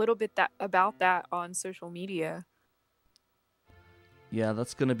a little bit about that on social media. Yeah,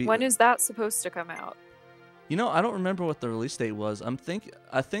 that's gonna be. When is that supposed to come out? You know, I don't remember what the release date was. I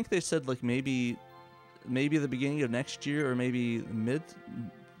think they said like maybe the beginning of next year, or maybe mid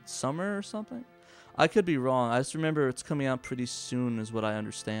summer or something. I could be wrong. I just remember it's coming out pretty soon, is what I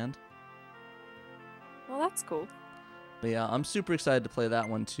understand. Well, that's cool. But yeah, I'm super excited to play that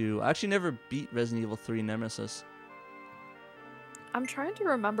one too. I actually never beat Resident Evil 3 Nemesis. I'm trying to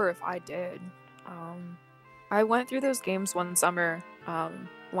remember if I did. I went through those games one summer,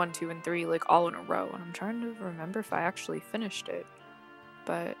 1, 2, and 3, like all in a row, and I'm trying to remember if I actually finished it.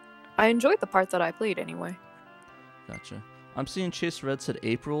 But I enjoyed the part that I played anyway. Gotcha. I'm seeing Chase Red said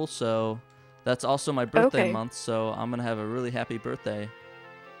April, so that's also my birthday month, so I'm gonna have a really happy birthday.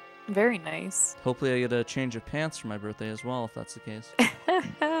 Very nice. Hopefully I get a change of pants for my birthday as well, if that's the case.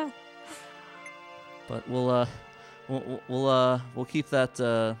 But we'll keep that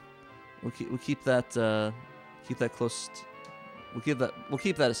close. We'll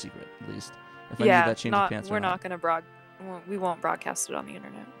keep that a secret, at least. If I need that change of pants. We won't broadcast it on the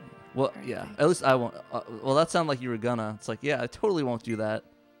internet. Well, yeah. At least I won't. Well, that sounded like you were gonna. It's like, yeah, I totally won't do that.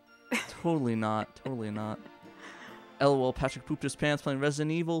 Totally not. Totally not. LOL. Patrick pooped his pants playing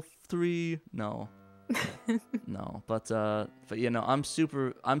Resident Evil 3. No. No. But you know, I'm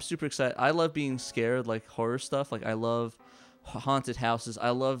super excited. I love being scared, like horror stuff. Like I love haunted houses.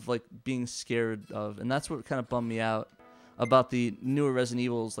 I love like being scared of, and that's what kind of bummed me out about the newer Resident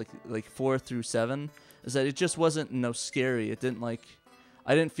Evils, like 4 through 7, is that it just wasn't scary. It didn't like.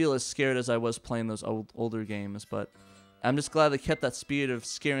 I didn't feel as scared as I was playing those older games, but I'm just glad they kept that spirit of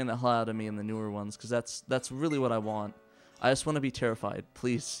scaring the hell out of me in the newer ones, because that's really what I want. I just want to be terrified.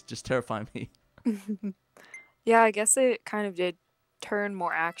 Please, just terrify me. Yeah, I guess it kind of did turn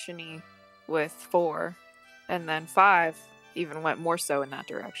more action-y with 4, and then 5 even went more so in that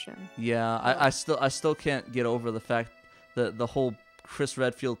direction. Yeah, I still can't get over the fact that the whole Chris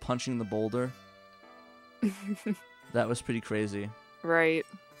Redfield punching the boulder. That was pretty crazy. Right.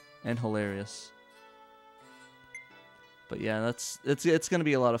 And hilarious. But yeah, it's gonna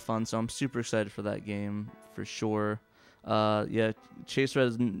be a lot of fun, so I'm super excited for that game for sure. Yeah, Chase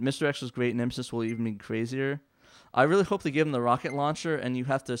Red, Mr. X was great. Nemesis will even be crazier. I really hope they give him the rocket launcher, and you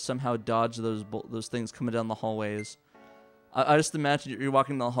have to somehow dodge those things coming down the hallways. I just imagine you're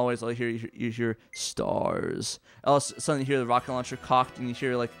walking down the hallways. You hear stars. Else suddenly you hear the rocket launcher cocked, and you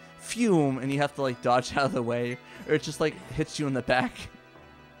hear like fume, and you have to like dodge out of the way, or it just like hits you in the back.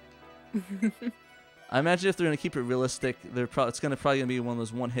 I imagine if they're gonna keep it realistic, it's probably gonna be one of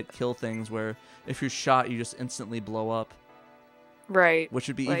those one-hit kill things where if you're shot, you just instantly blow up. Right. Which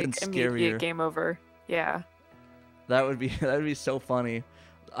would be like, even scarier. Immediate game over. Yeah. That would be so funny.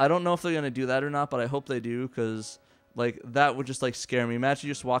 I don't know if they're gonna do that or not, but I hope they do, because like that would just like scare me. Imagine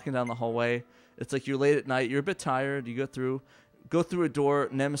just walking down the hallway. It's like you're late at night. You're a bit tired. You go through a door.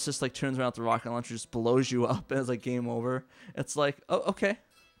 Nemesis like turns around with the rocket launcher, just blows you up, and it's like game over. It's like, oh, okay.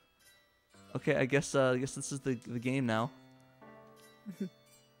 Okay, I guess this is the game now.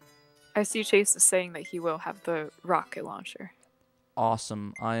 I see Chase is saying that he will have the rocket launcher.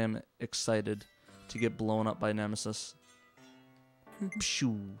 Awesome. I am excited to get blown up by Nemesis.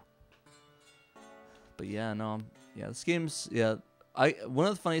 Pshoo. But yeah, no. Yeah, this game's... Yeah, one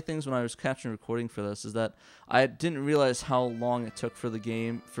of the funny things when I was capturing recording for this is that I didn't realize how long it took for the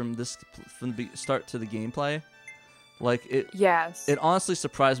game from the start to the gameplay. Like it honestly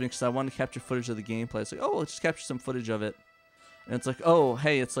surprised me, because I wanted to capture footage of the gameplay. It's like, oh, let's just capture some footage of it, and it's like, oh,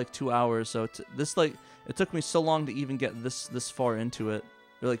 hey, it's like 2 hours. So it took me so long to even get this far into it,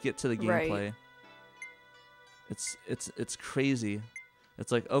 or like get to the gameplay. Right. It's crazy.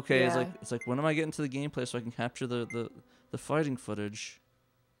 It's like, okay, yeah. It's like when am I getting to the gameplay so I can capture the fighting footage?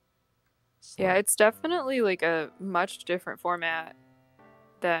 Yeah, it's definitely like a much different format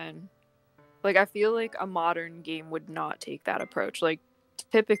than. Like, I feel like a modern game would not take that approach. Like,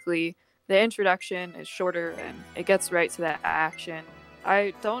 typically, the introduction is shorter and it gets right to that action.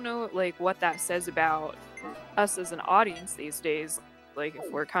 I don't know, like, what that says about us as an audience these days. like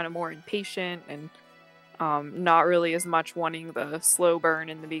if we're kind of more impatient and not really as much wanting the slow burn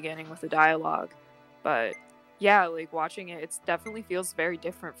in the beginning with the dialogue. But yeah, like watching it, it definitely feels very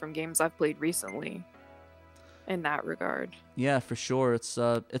different from games I've played recently in that regard. Yeah, for sure. It's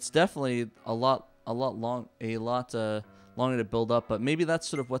definitely longer to build up, but maybe that's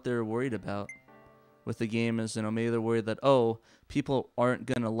sort of what they're worried about with the game is, maybe they're worried that, oh, people aren't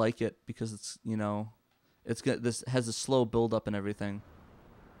gonna like it because it's, this has a slow build up and everything.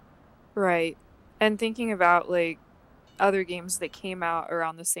 Right. And thinking about like other games that came out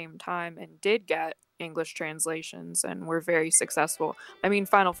around the same time and did get English translations and were very successful. I mean,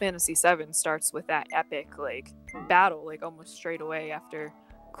 Final Fantasy VII starts with that epic like battle like almost straight away after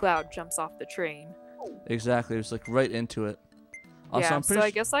Cloud jumps off the train. Exactly, it was like right into it. Also, Yeah, so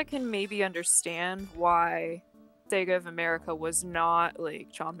I guess I can maybe understand why Sega of America was not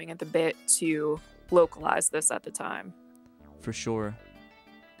like chomping at the bit to localize this at the time. For sure.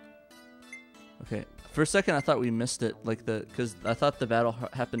 Okay, for a second I thought we missed it, like because I thought the battle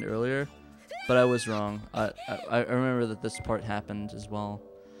happened earlier, but I was wrong. I remember that this part happened as well.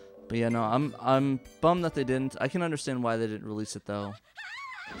 But yeah, no, I'm bummed that they didn't. I can understand why they didn't release it though,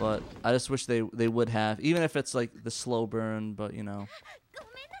 but I just wish they would have, even if it's like the slow burn. But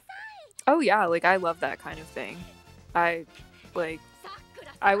Oh yeah, like I love that kind of thing. I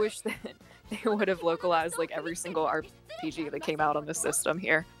wish that they would have localized like every single RPG that came out on the system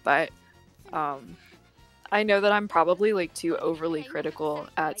here, but I know that I'm probably like too overly critical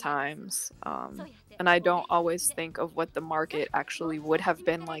at times, and I don't always think of what the market actually would have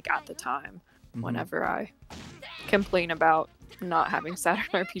been like at the time whenever I complain about not having Saturn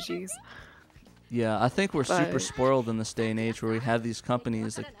RPGs. Yeah, I think we're super spoiled in this day and age where we have these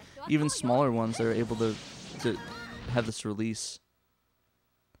companies, like even smaller ones, that are able to have this release,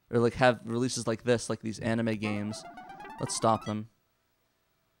 or like have releases like this, like these anime games. Let's stop them.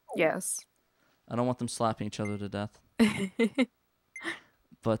 Yes. I don't want them slapping each other to death.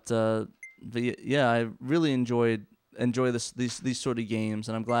 But yeah, I really enjoy these sort of games,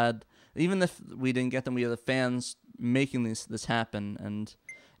 and I'm glad even if we didn't get them, we have the fans making this happen, and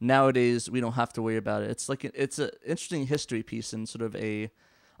nowadays we don't have to worry about it. It's like it's an interesting history piece and sort of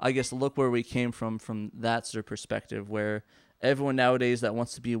I guess look where we came from that sort of perspective, where everyone nowadays that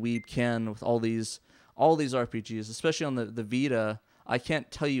wants to be a weeb can, with all these RPGs, especially on the Vita. I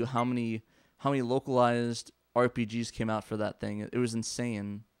can't tell you how many localized RPGs came out for that thing. It was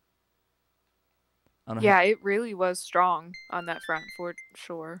insane. Yeah, it really was strong on that front for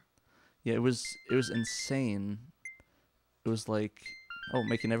sure. Yeah, it was insane. It was like, oh,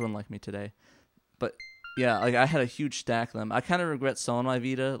 making everyone like me today. But yeah, like I had a huge stack of them. I kind of regret selling my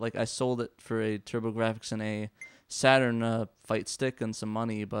Vita. Like I sold it for a TurboGrafx and a Saturn fight stick and some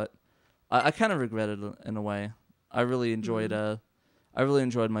money, but I kind of regret it in a way. I really enjoyed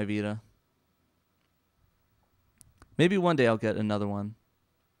my Vita. Maybe one day I'll get another one.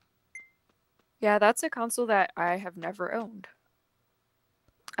 Yeah, that's a console that I have never owned.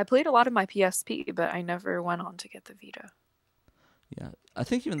 I played a lot of my PSP, but I never went on to get the Vita. Yeah, I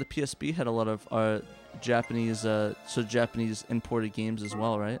think even the PSP had a lot of Japanese imported games as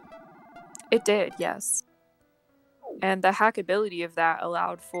well, right? It did, yes. And the hackability of that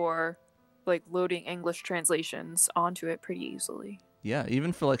allowed for like loading English translations onto it pretty easily. Yeah,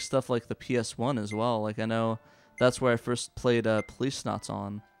 even for like stuff like the PS1 as well. Like I know that's where I first played Policenauts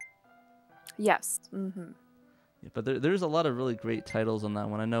on. Yes. Mm-hmm. Yeah, but there's a lot of really great titles on that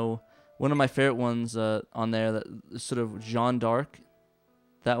one. I know one of my favorite ones on there, that sort of Jeanne d'Arc.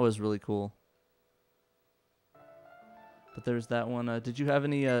 That was really cool. But there's that one. Did you have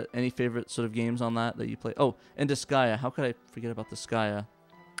any favorite sort of games on that you played? Oh, and Disgaea. How could I forget about Disgaea?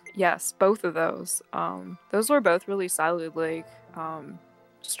 Yes, both of those. Those were both really solid, like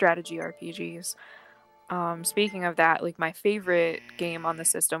strategy RPGs. Speaking of that, like my favorite game on the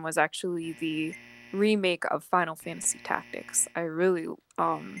system was actually the remake of Final Fantasy Tactics. I really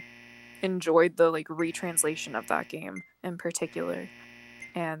enjoyed the like retranslation of that game in particular,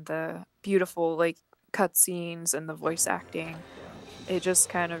 and the beautiful like cutscenes and the voice acting. It just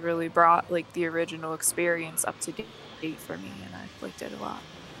kind of really brought like the original experience up to date for me, and I liked it a lot.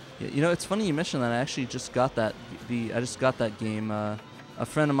 Yeah, it's funny you mentioned that. I actually just got that. I just got that game. A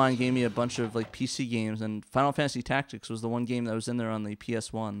friend of mine gave me a bunch of like PC games, and Final Fantasy Tactics was the one game that was in there on the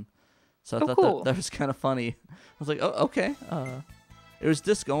PS1. So I thought cool. that was kind of funny. I was like, oh, okay. It was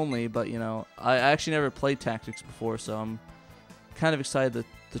disc only, but I actually never played Tactics before, so I'm kind of excited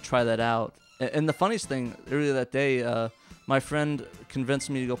to try that out. And the funniest thing, earlier that day, my friend convinced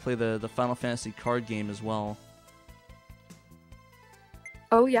me to go play the Final Fantasy card game as well.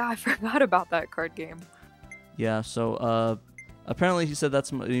 Oh yeah, I forgot about that card game. Yeah, so apparently he said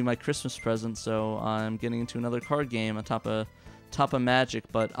that's my Christmas present, so I'm getting into another card game on top of Magic.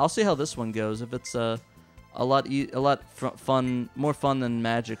 But I'll see how this one goes. If it's a lot fun, more fun than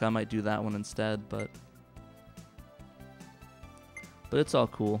Magic, I might do that one instead. But it's all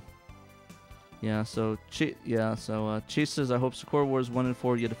cool. Yeah. So Chase says, I hope Sakura Wars 1 and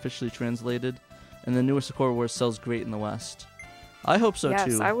 4 get officially translated, and the newest Sakura Wars sells great in the West. I hope so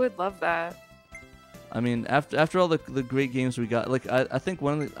too. Yes, I would love that. I mean, after all the great games we got, like I think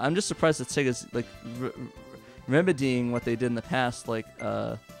I'm just surprised that Sega's like remedying what they did in the past. Like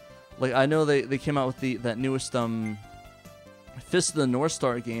I know they came out with that newest Fist of the North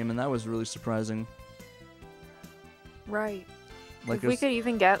Star game, and that was really surprising. Right. Like if we could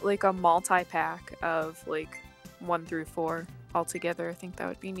even get like a multi-pack of like 1 through 4 all together, I think that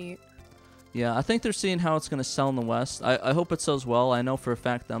would be neat. Yeah, I think they're seeing how it's going to sell in the West. I hope it sells well. I know for a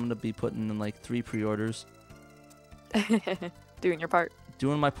fact that I'm going to be putting in like 3 pre-orders. Doing your part.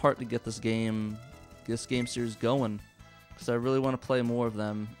 Doing my part to get this game series going, because I really want to play more of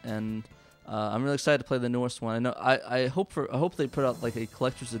them, and I'm really excited to play the newest one. I know I hope they put out like a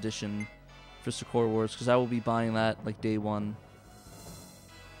collector's edition for Sakura Wars, because I will be buying that like day one.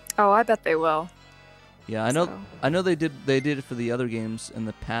 Oh, I bet they will. Yeah, I know they did it for the other games in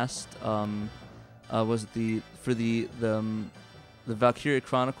the past. Was it for the Valkyria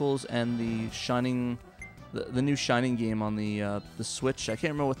Chronicles and the new Shining game on the Switch. I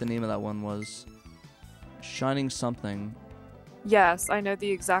can't remember what the name of that one was. Shining something. Yes, I know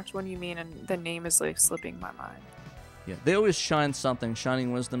the exact one you mean, and the name is like slipping my mind. Yeah, they always shine something.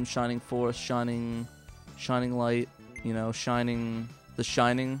 Shining Wisdom, Shining Force, Shining Light. You know, The Shining. The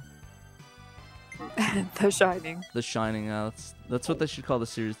Shining. The Shining. That's what they should call the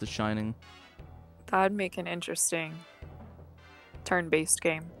series, The Shining. That'd make an interesting turn-based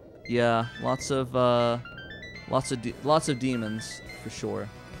game. Yeah, lots of demons for sure.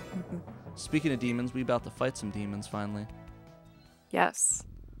 Mm-hmm. Speaking of demons, we about to fight some demons finally. Yes.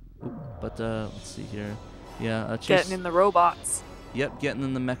 But let's see here. Yeah, getting in the robots. Yep, getting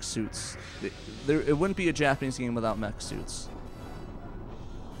in the mech suits. It wouldn't be a Japanese game without mech suits.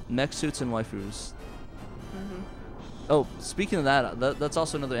 Mech suits and waifus. Mm-hmm. Oh, speaking of that's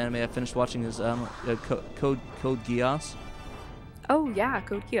also another anime I finished watching is Code Geass. Oh yeah,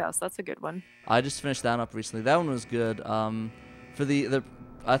 Code Geass. That's a good one. I just finished that up recently. That one was good. For the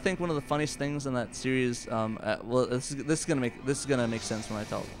I think one of the funniest things in that series. Well, this is gonna make sense when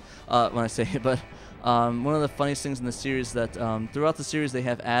I say it, but one of the funniest things in the series that throughout the series they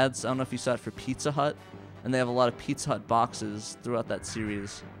have ads. I don't know if you saw it for Pizza Hut, and they have a lot of Pizza Hut boxes throughout that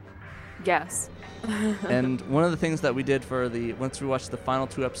series. Yes. And one of the things that we did once we watched the final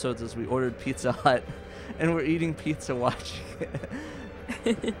 2 episodes is we ordered Pizza Hut, and we're eating pizza watching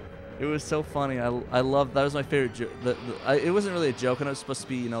it. It was so funny. I loved that. Was my favorite joke. It wasn't really a joke, and it was supposed to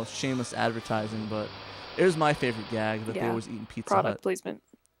be shameless advertising, but it was my favorite gag that they always eating Pizza Hut. Product placement.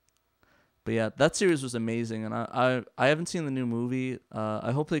 But yeah, that series was amazing, and I haven't seen the new movie.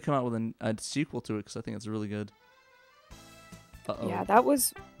 I hope they come out with a sequel to it, because I think it's really good. Uh-oh. Yeah, that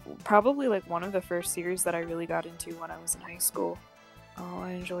was probably like one of the first series that I really got into when I was in high school. Oh,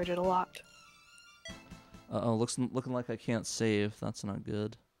 I enjoyed it a lot. Uh-oh, looking like I can't save. That's not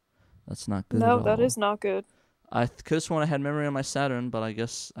good. That's not good. No, at that all. is not good. I could have sworn I had memory on my Saturn, but I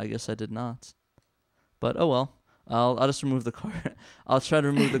guess I did not. But oh well. I'll just remove the cart. I'll try to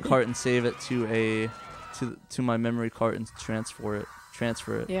remove the cart and save it to my memory cart and transfer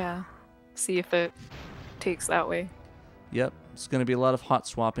it. Yeah. See if it takes that way. Yep. It's gonna be a lot of hot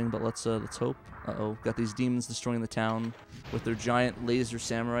swapping, but let's hope. Uh-oh. Got these demons destroying the town with their giant laser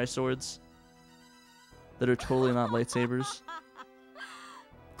samurai swords that are totally not lightsabers.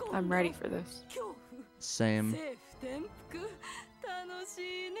 I'm ready for this. Same.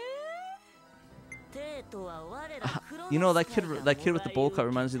 You know, that kid with the bowl cut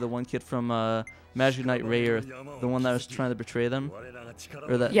reminds me of the one kid from Magic Knight Ray, or the one that was trying to betray them,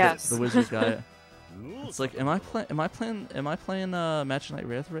 or the wizard guy. It's like, am I playing Magic Knight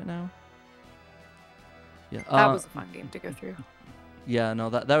Wraith right now? Yeah. That was a fun game to go through. Yeah, no,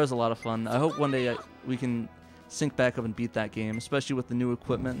 that was a lot of fun. I hope one day we can sync back up and beat that game, especially with the new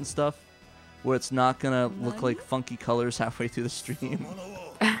equipment and stuff, where it's not gonna look like funky colors halfway through the stream.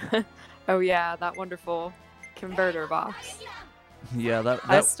 Oh yeah, that wonderful converter box. Yeah, that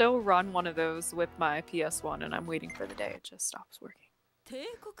I still run one of those with my PS1, and I'm waiting for the day it just stops working.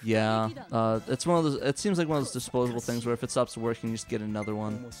 Yeah, it's one of those. It seems like one of those disposable things where if it stops working, you just get another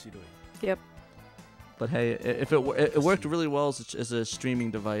one. Yep. But hey, if it worked really well as a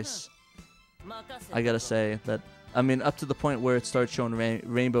streaming device, I gotta say that. I mean, up to the point where it started showing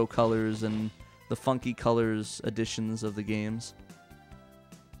rainbow colors and the funky colors editions of the games.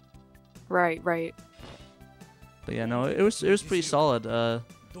 Right, right. But yeah, no, it was pretty solid.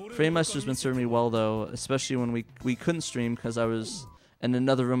 Frame Master's been serving me well though, especially when we couldn't stream because I was in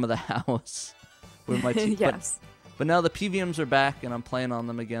another room of the house with my Yes. But now the PVMs are back and I'm playing on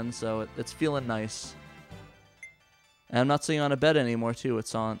them again, so it's feeling nice. And I'm not sitting on a bed anymore too.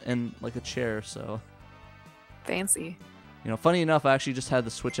 It's in like a chair, so Fancy. you know, funny enough, I actually just had to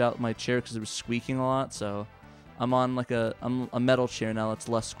switch out my chair because it was squeaking a lot. So I'm on like a metal chair now that's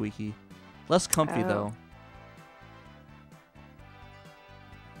less squeaky, less comfy though.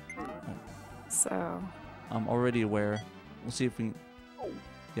 So I'm already aware. We'll see if we can...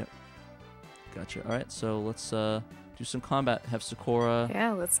 Yep. Gotcha. Alright, so let's do some combat. Have Sakura.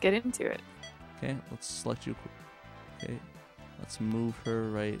 yeah, let's get into it. Okay, let's select you. Okay, let's move her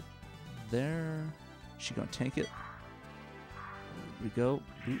right there. She gonna tank it. There we go.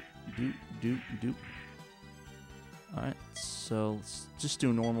 Doop, doop, doop, doop. Alright, so let's just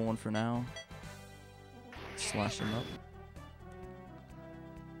do a normal one for now. Slash him up.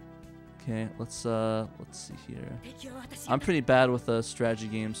 Okay, let's see here. I'm pretty bad with a strategy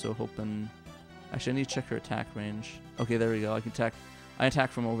game, so hoping. Actually, I need to check her attack range. Okay, there we go. I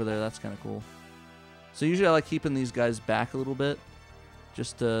attack from over there. That's kind of cool. So usually I like keeping these guys back a little bit,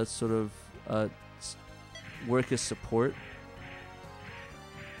 just to sort of work as support.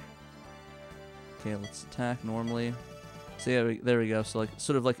 Okay, let's attack normally. So yeah, there we go. So like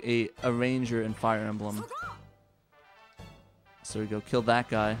sort of like a ranger in Fire Emblem. So there we go. Kill that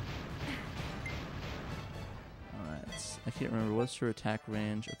guy. I can't remember what's her attack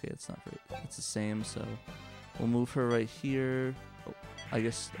range. Okay, it's not very. It's the same, so we'll move her right here. Oh, I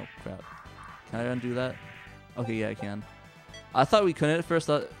guess. Oh crap! Can I undo that? Okay, yeah, I can. I thought we couldn't at first.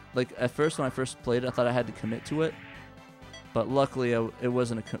 Like at first when I first played it, I thought I had to commit to it, but luckily it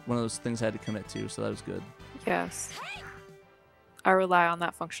wasn't one of those things I had to commit to, so that was good. Yes. I rely on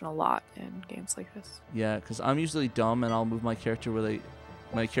that function a lot in games like this. Yeah, because I'm usually dumb and I'll move my character where they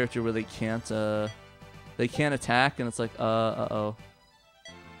can't. They can't attack, and it's like, uh-oh.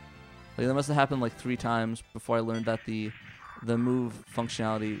 Like, that must have happened like 3 times before I learned that the move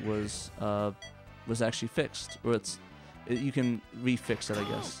functionality was actually fixed, or you can refix it, I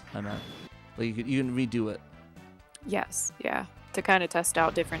guess. I meant, like you can redo it. Yes, yeah, to kind of test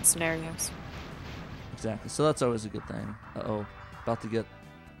out different scenarios. Exactly. So that's always a good thing. Uh-oh, about to get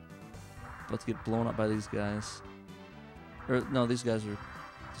blown up by these guys. Or no, these guys are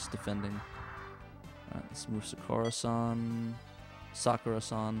just defending. Alright, let's move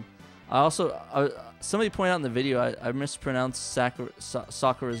Sakura-san. I also, somebody pointed out in the video, I mispronounced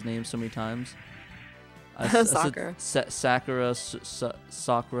Sakura's name so many times. Sakura.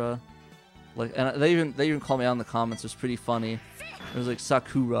 Sakura. Like, and they even called me out in the comments. It was pretty funny. It was like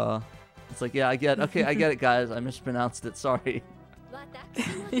Sakura. It's like, yeah, I get it, guys. I mispronounced it. Sorry.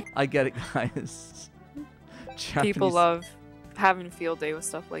 I get it, guys. People love having a field day with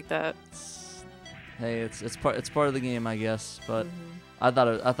stuff like that. Hey, it's part of the game, I guess. But I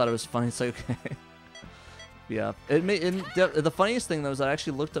thought it was funny. It's like, okay, yeah. The funniest thing though is I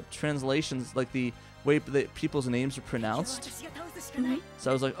actually looked up translations, like the way that people's names are pronounced.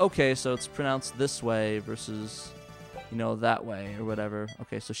 So I was like, okay, so it's pronounced this way versus, you know, that way or whatever.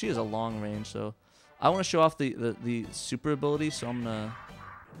 Okay, so she has a long range. So I want to show off the super ability. So I'm gonna,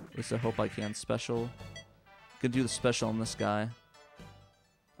 at least I hope I can, special. Gonna do the special on this guy.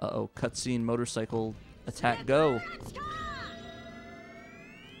 Uh-oh, cutscene, motorcycle, attack, go.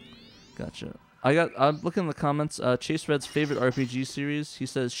 Gotcha. I'm looking in the comments. Chase Red's favorite RPG series. He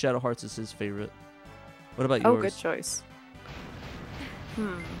says Shadow Hearts is his favorite. What about yours? Oh, good choice.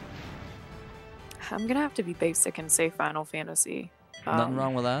 I'm gonna have to be basic and say Final Fantasy. Nothing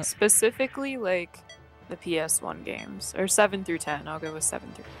wrong with that. Specifically, like the PS1 games, or 7 through 10. I'll go with 7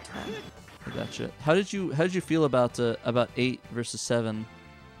 through 10. I gotcha. How did you feel about 8 versus 7?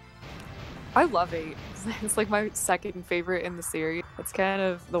 I love 8. It's like my second favorite in the series. It's kind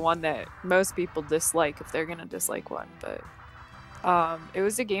of the one that most people dislike if they're gonna dislike one, but it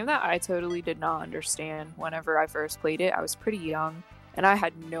was a game that I totally did not understand whenever I first played it. I was pretty young and I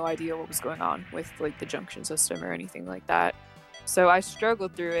had no idea what was going on with like the junction system or anything like that. So I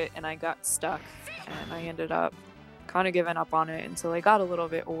struggled through it and I got stuck, and I ended up kind of giving up on it until I got a little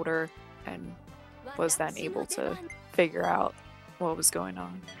bit older and was then able to figure out what was going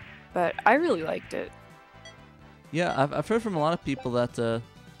on. But I really liked it. Yeah, I've heard from a lot of people that, oh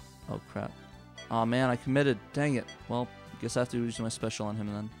crap. Oh man, I committed. Dang it. Well, I guess I have to use my special on him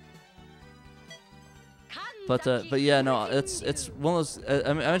then. But yeah, no, it's one of those,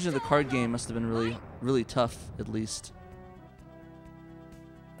 I imagine the card game must have been really, really tough, at least.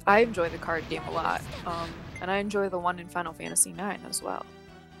 I enjoy the card game a lot, and I enjoy the one in Final Fantasy IX as well.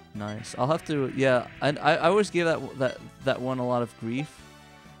 Nice. I'll have to. Yeah, and I always gave that one a lot of grief,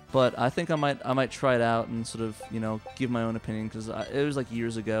 but I think I might try it out and sort of give my own opinion because it was like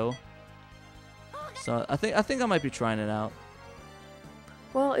years ago. So I think I might be trying it out.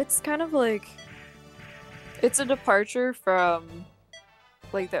 Well, it's kind of like it's a departure from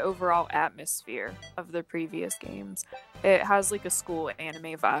like the overall atmosphere of the previous games. It has like a school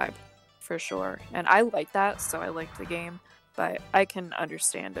anime vibe for sure, and I like that, so I liked the game. But I can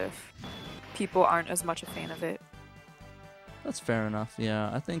understand if people aren't as much a fan of it. That's fair enough.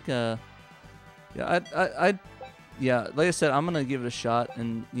 Yeah, I think. Yeah, yeah. Like I said, I'm gonna give it a shot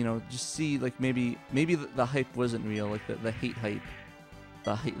and just see like maybe the hype wasn't real, like the hate hype,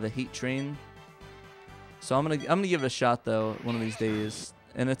 the hate train. So I'm gonna give it a shot though one of these days,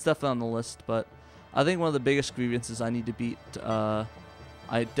 and it's definitely on the list. But I think one of the biggest grievances I need to beat.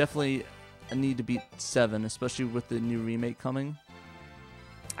 I definitely need to beat 7, especially with the new remake coming.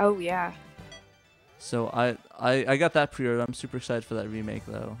 Oh yeah. So I got that pre-order. I'm super excited for that remake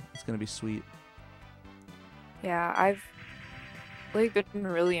though. It's gonna be sweet. Yeah, I've like been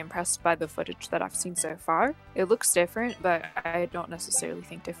really impressed by the footage that I've seen so far. It looks different, but I don't necessarily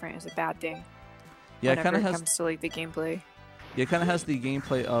think different is a bad thing. Yeah, it kind of has. Comes to like the gameplay. Yeah, it kind of has the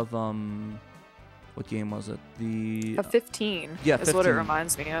gameplay of what game was it? A 15. Yeah, is 15. What it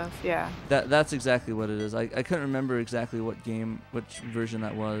reminds me of. Yeah. That's exactly what it is. I couldn't remember exactly which version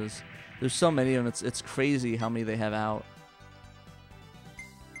that was. There's so many of them. It's crazy how many they have out.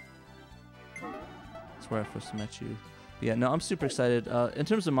 That's where I first met you. But yeah, no, I'm super excited. In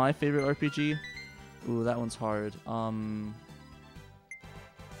terms of my favorite RPG, ooh, that one's hard. Trying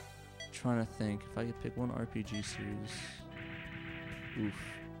to think if I could pick one RPG series. Oof,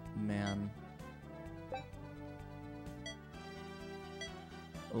 man.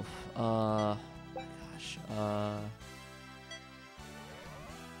 Oof. Gosh.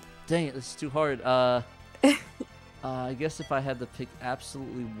 Dang it, this is too hard. I guess if I had to pick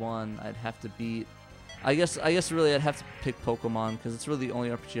absolutely one, I'd have to beat. I guess really I'd have to pick Pokemon because it's really the only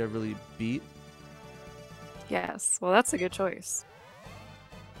RPG I really beat. Yes. Well, that's a good choice.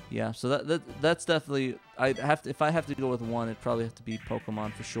 Yeah. So that's definitely if I have to go with one, it'd probably have to be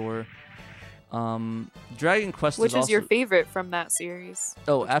Pokemon for sure. Dragon Quest Which is your favorite from that series?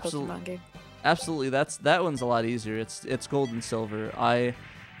 Oh, absolutely. Absolutely. That one's a lot easier. It's Gold and Silver.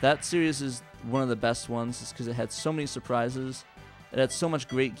 That series is one of the best ones just because it had so many surprises. It had so much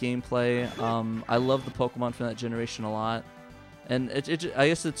great gameplay. I love the Pokemon from that generation a lot. And I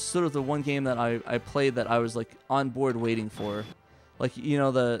guess it's sort of the one game that I played that I was like on board waiting for. Like,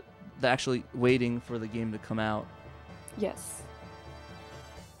 the actually waiting for the game to come out. Yes.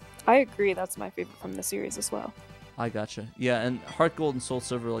 I agree. That's my favorite from the series as well. I gotcha. Yeah, and Heart Gold and Soul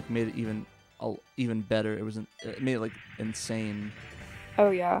Silver like made it even better. It made it like insane.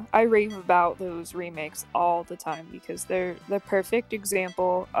 Oh yeah, I rave about those remakes all the time because they're the perfect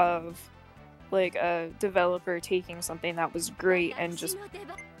example of like a developer taking something that was great and just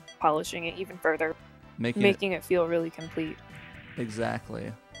polishing it even further, making it feel really complete.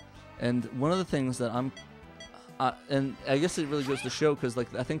 Exactly. And one of the things that and I guess it really goes to show because like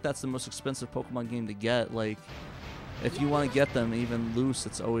I think that's the most expensive Pokemon game to get. Like, if you want to get them even loose,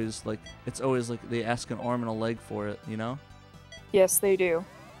 it's always like they ask an arm and a leg for it. Yes, they do.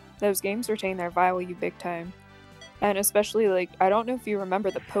 Those games retain their value big time. And especially, like, I don't know if you remember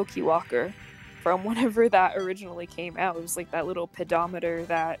the Pokewalker from whenever that originally came out. It was like that little pedometer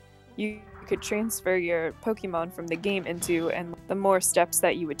that you could transfer your Pokemon from the game into, and the more steps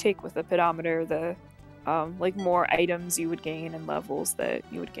that you would take with the pedometer, the like more items you would gain and levels that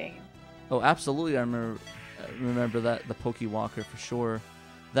you would gain. Oh, absolutely. I remember that, the Pokewalker for sure.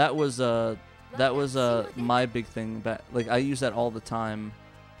 That was my big thing. But like I use that all the time.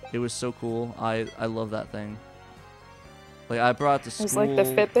 It was so cool. I love that thing. Like I brought it to school. It was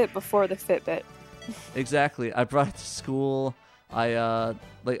like the Fitbit before the Fitbit. Exactly. I brought it to school. I'd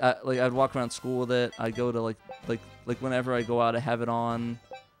walk around school with it. I go to like whenever I go out, I have it on.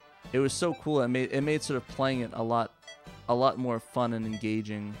 It was so cool. It made sort of playing it a lot more fun and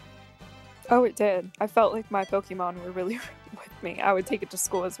engaging. Oh, it did. I felt like my Pokemon were really with me. I would take it to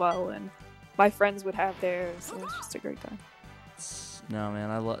school as well, and my friends would have theirs. It was just a great time. No, man,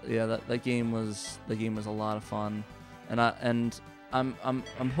 that game was a lot of fun, and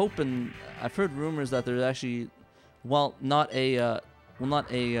I'm hoping. I've heard rumors that there's actually, not a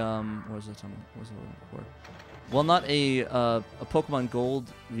Pokemon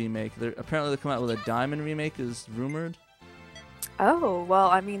Gold remake. Apparently they're coming out with a Diamond remake is rumored. Oh, well,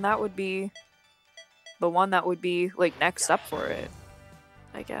 I mean, that would be the one that would be like next up for it,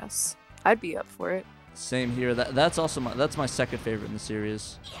 I I guess. I'd be up for it. Same here. That's also that's my second favorite in the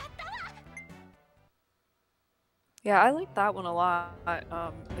series. Yeah, I like that one a lot.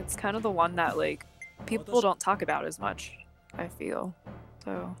 It's kind of the one that like people don't talk about as much, I feel.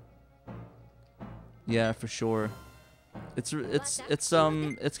 So yeah, for sure. It's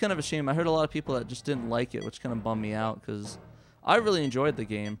kind of a shame. I heard a lot of people that just didn't like it, which kind of bummed me out because I really enjoyed the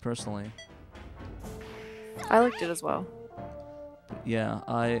game personally. I liked it as well. Yeah,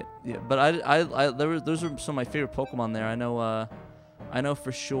 but those are some of my favorite Pokemon there. I know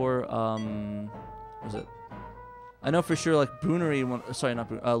for sure. What was it? I know for sure, like Brunnery. Sorry, not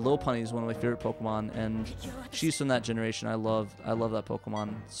Lopunny is one of my favorite Pokemon, and she's from that generation. I love that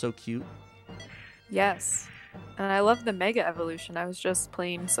Pokemon. So cute. Yes, and I love the Mega Evolution. I was just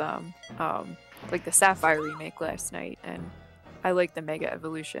playing some like the Sapphire remake last night, and I like the Mega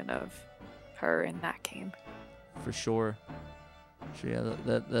Evolution of her in that game. For sure. Yeah,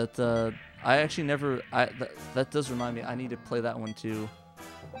 that I actually never. That does remind me. I need to play that one too.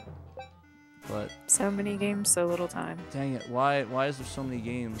 But so many games, so little time. Dang it! Why is there so many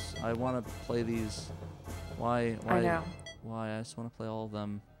games? I want to play these. Why? I know. Why? I just want to play all of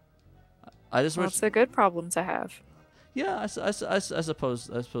them. I just. Well, it's a good problem to have. Yeah, I suppose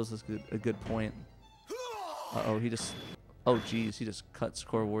that's a good point. Uh-oh, he just. Oh, geez, he just cut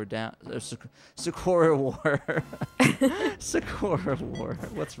Sakura War down. Sakura War. Sakura War.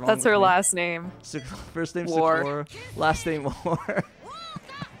 What's wrong That's with her me? last name. First name War. Sakura. Last name War.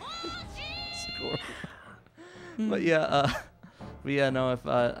 Sakura. But yeah, no. If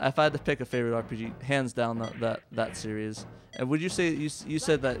I had to pick a favorite RPG, hands down that series. And would you say you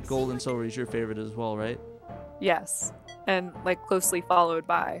said that Gold and Silver is your favorite as well, right? Yes, and like closely followed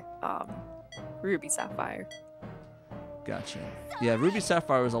by Ruby Sapphire. Gotcha. Yeah, Ruby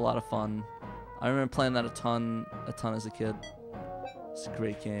Sapphire was a lot of fun. I remember playing that a ton as a kid. It's a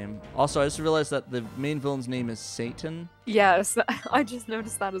great game. Also, I just realized that the main villain's name is Satan. Yes, I just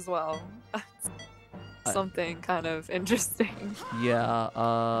noticed that as well. Something kind of interesting. Yeah,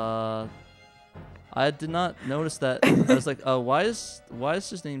 I did not notice that. I was like, why is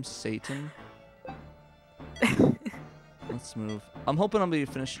his name Satan? Let's move. I'm hoping I'm gonna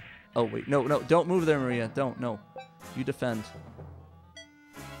finish. Oh wait, no, don't move there, Maria. Don't, no. You defend.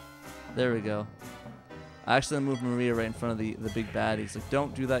 There we go. I actually moved Maria right in front of the big bad. He's like,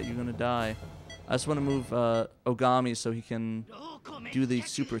 don't do that, you're gonna die. I just want to move Ogami so he can do the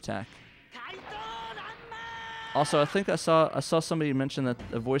super attack. Also, I think I saw somebody mention that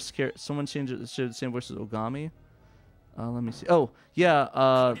the voice someone changed it to the same voice as Ogami. Let me see. Oh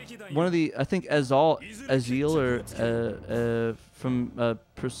yeah, one of the I think Azil or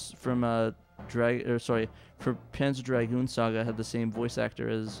for Panzer Dragoon Saga had the same voice actor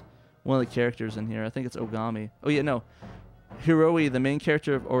as one of the characters in here. I think it's Ogami. Oh yeah, no. Hiroi, the main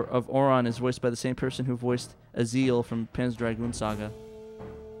character of Oron, is voiced by the same person who voiced Azil from Panzer Dragoon Saga.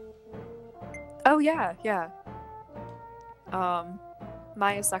 Oh yeah.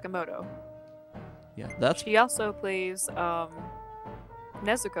 Maya Sakamoto. Yeah, She also plays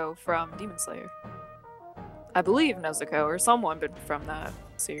Nezuko from Demon Slayer. I believe Nezuko or someone from that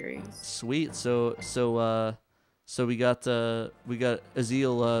series. Sweet. So we got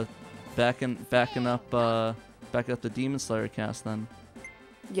Azil backing up the Demon Slayer cast then.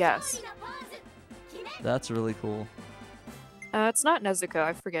 Yes. That's really cool. It's not Nezuko.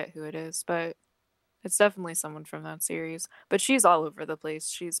 I forget who it is, but it's definitely someone from that series. But she's all over the place.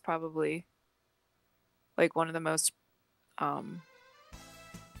 She's probably like one of the most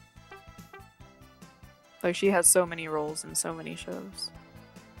like she has so many roles in so many shows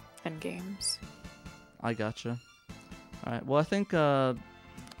and games. I gotcha. All right. Well, I think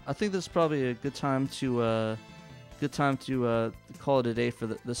this is probably a good time to call it a day for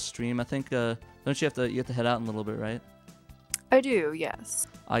this stream. I think don't you have to head out in a little bit, right? I do, yes.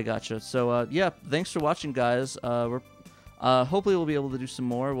 I gotcha. So yeah, thanks for watching, guys. We're hopefully we'll be able to do some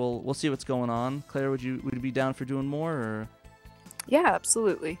more. We'll see what's going on. Claire, would you be down for doing more or? Yeah,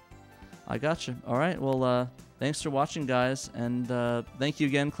 absolutely. I gotcha. All right. Well, thanks for watching, guys, and thank you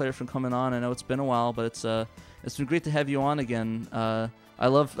again, Claire, for coming on. I know it's been a while, but it's been great to have you on again. I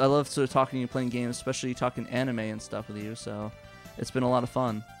love sort of talking to you, playing games, especially talking anime and stuff with you. So it's been a lot of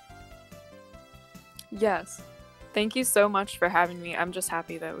fun. Yes. Thank you so much for having me. I'm just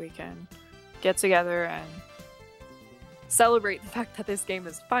happy that we can get together and celebrate the fact that this game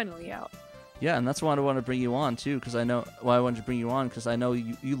is finally out. Yeah, and that's why I wanted to bring you on too, because I know why I wanted to bring you on, because I know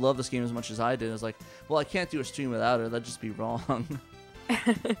you love this game as much as I did. I was like, well, I can't do a stream without her. That'd just be wrong.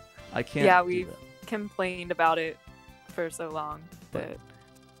 I can't. Yeah, we've complained about it for so long, but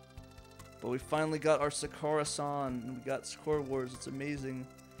But we finally got our Sakura-san, and we got Sakura Wars. It's amazing.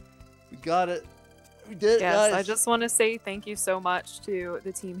 We got it. We did it, Yes, guys. I just want to say thank you so much to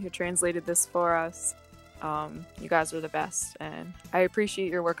the team who translated this for us. You guys are the best, and I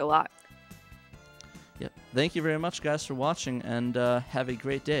appreciate your work a lot. Yep. Thank you very much, guys, for watching, and have a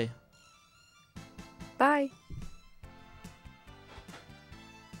great day. Bye.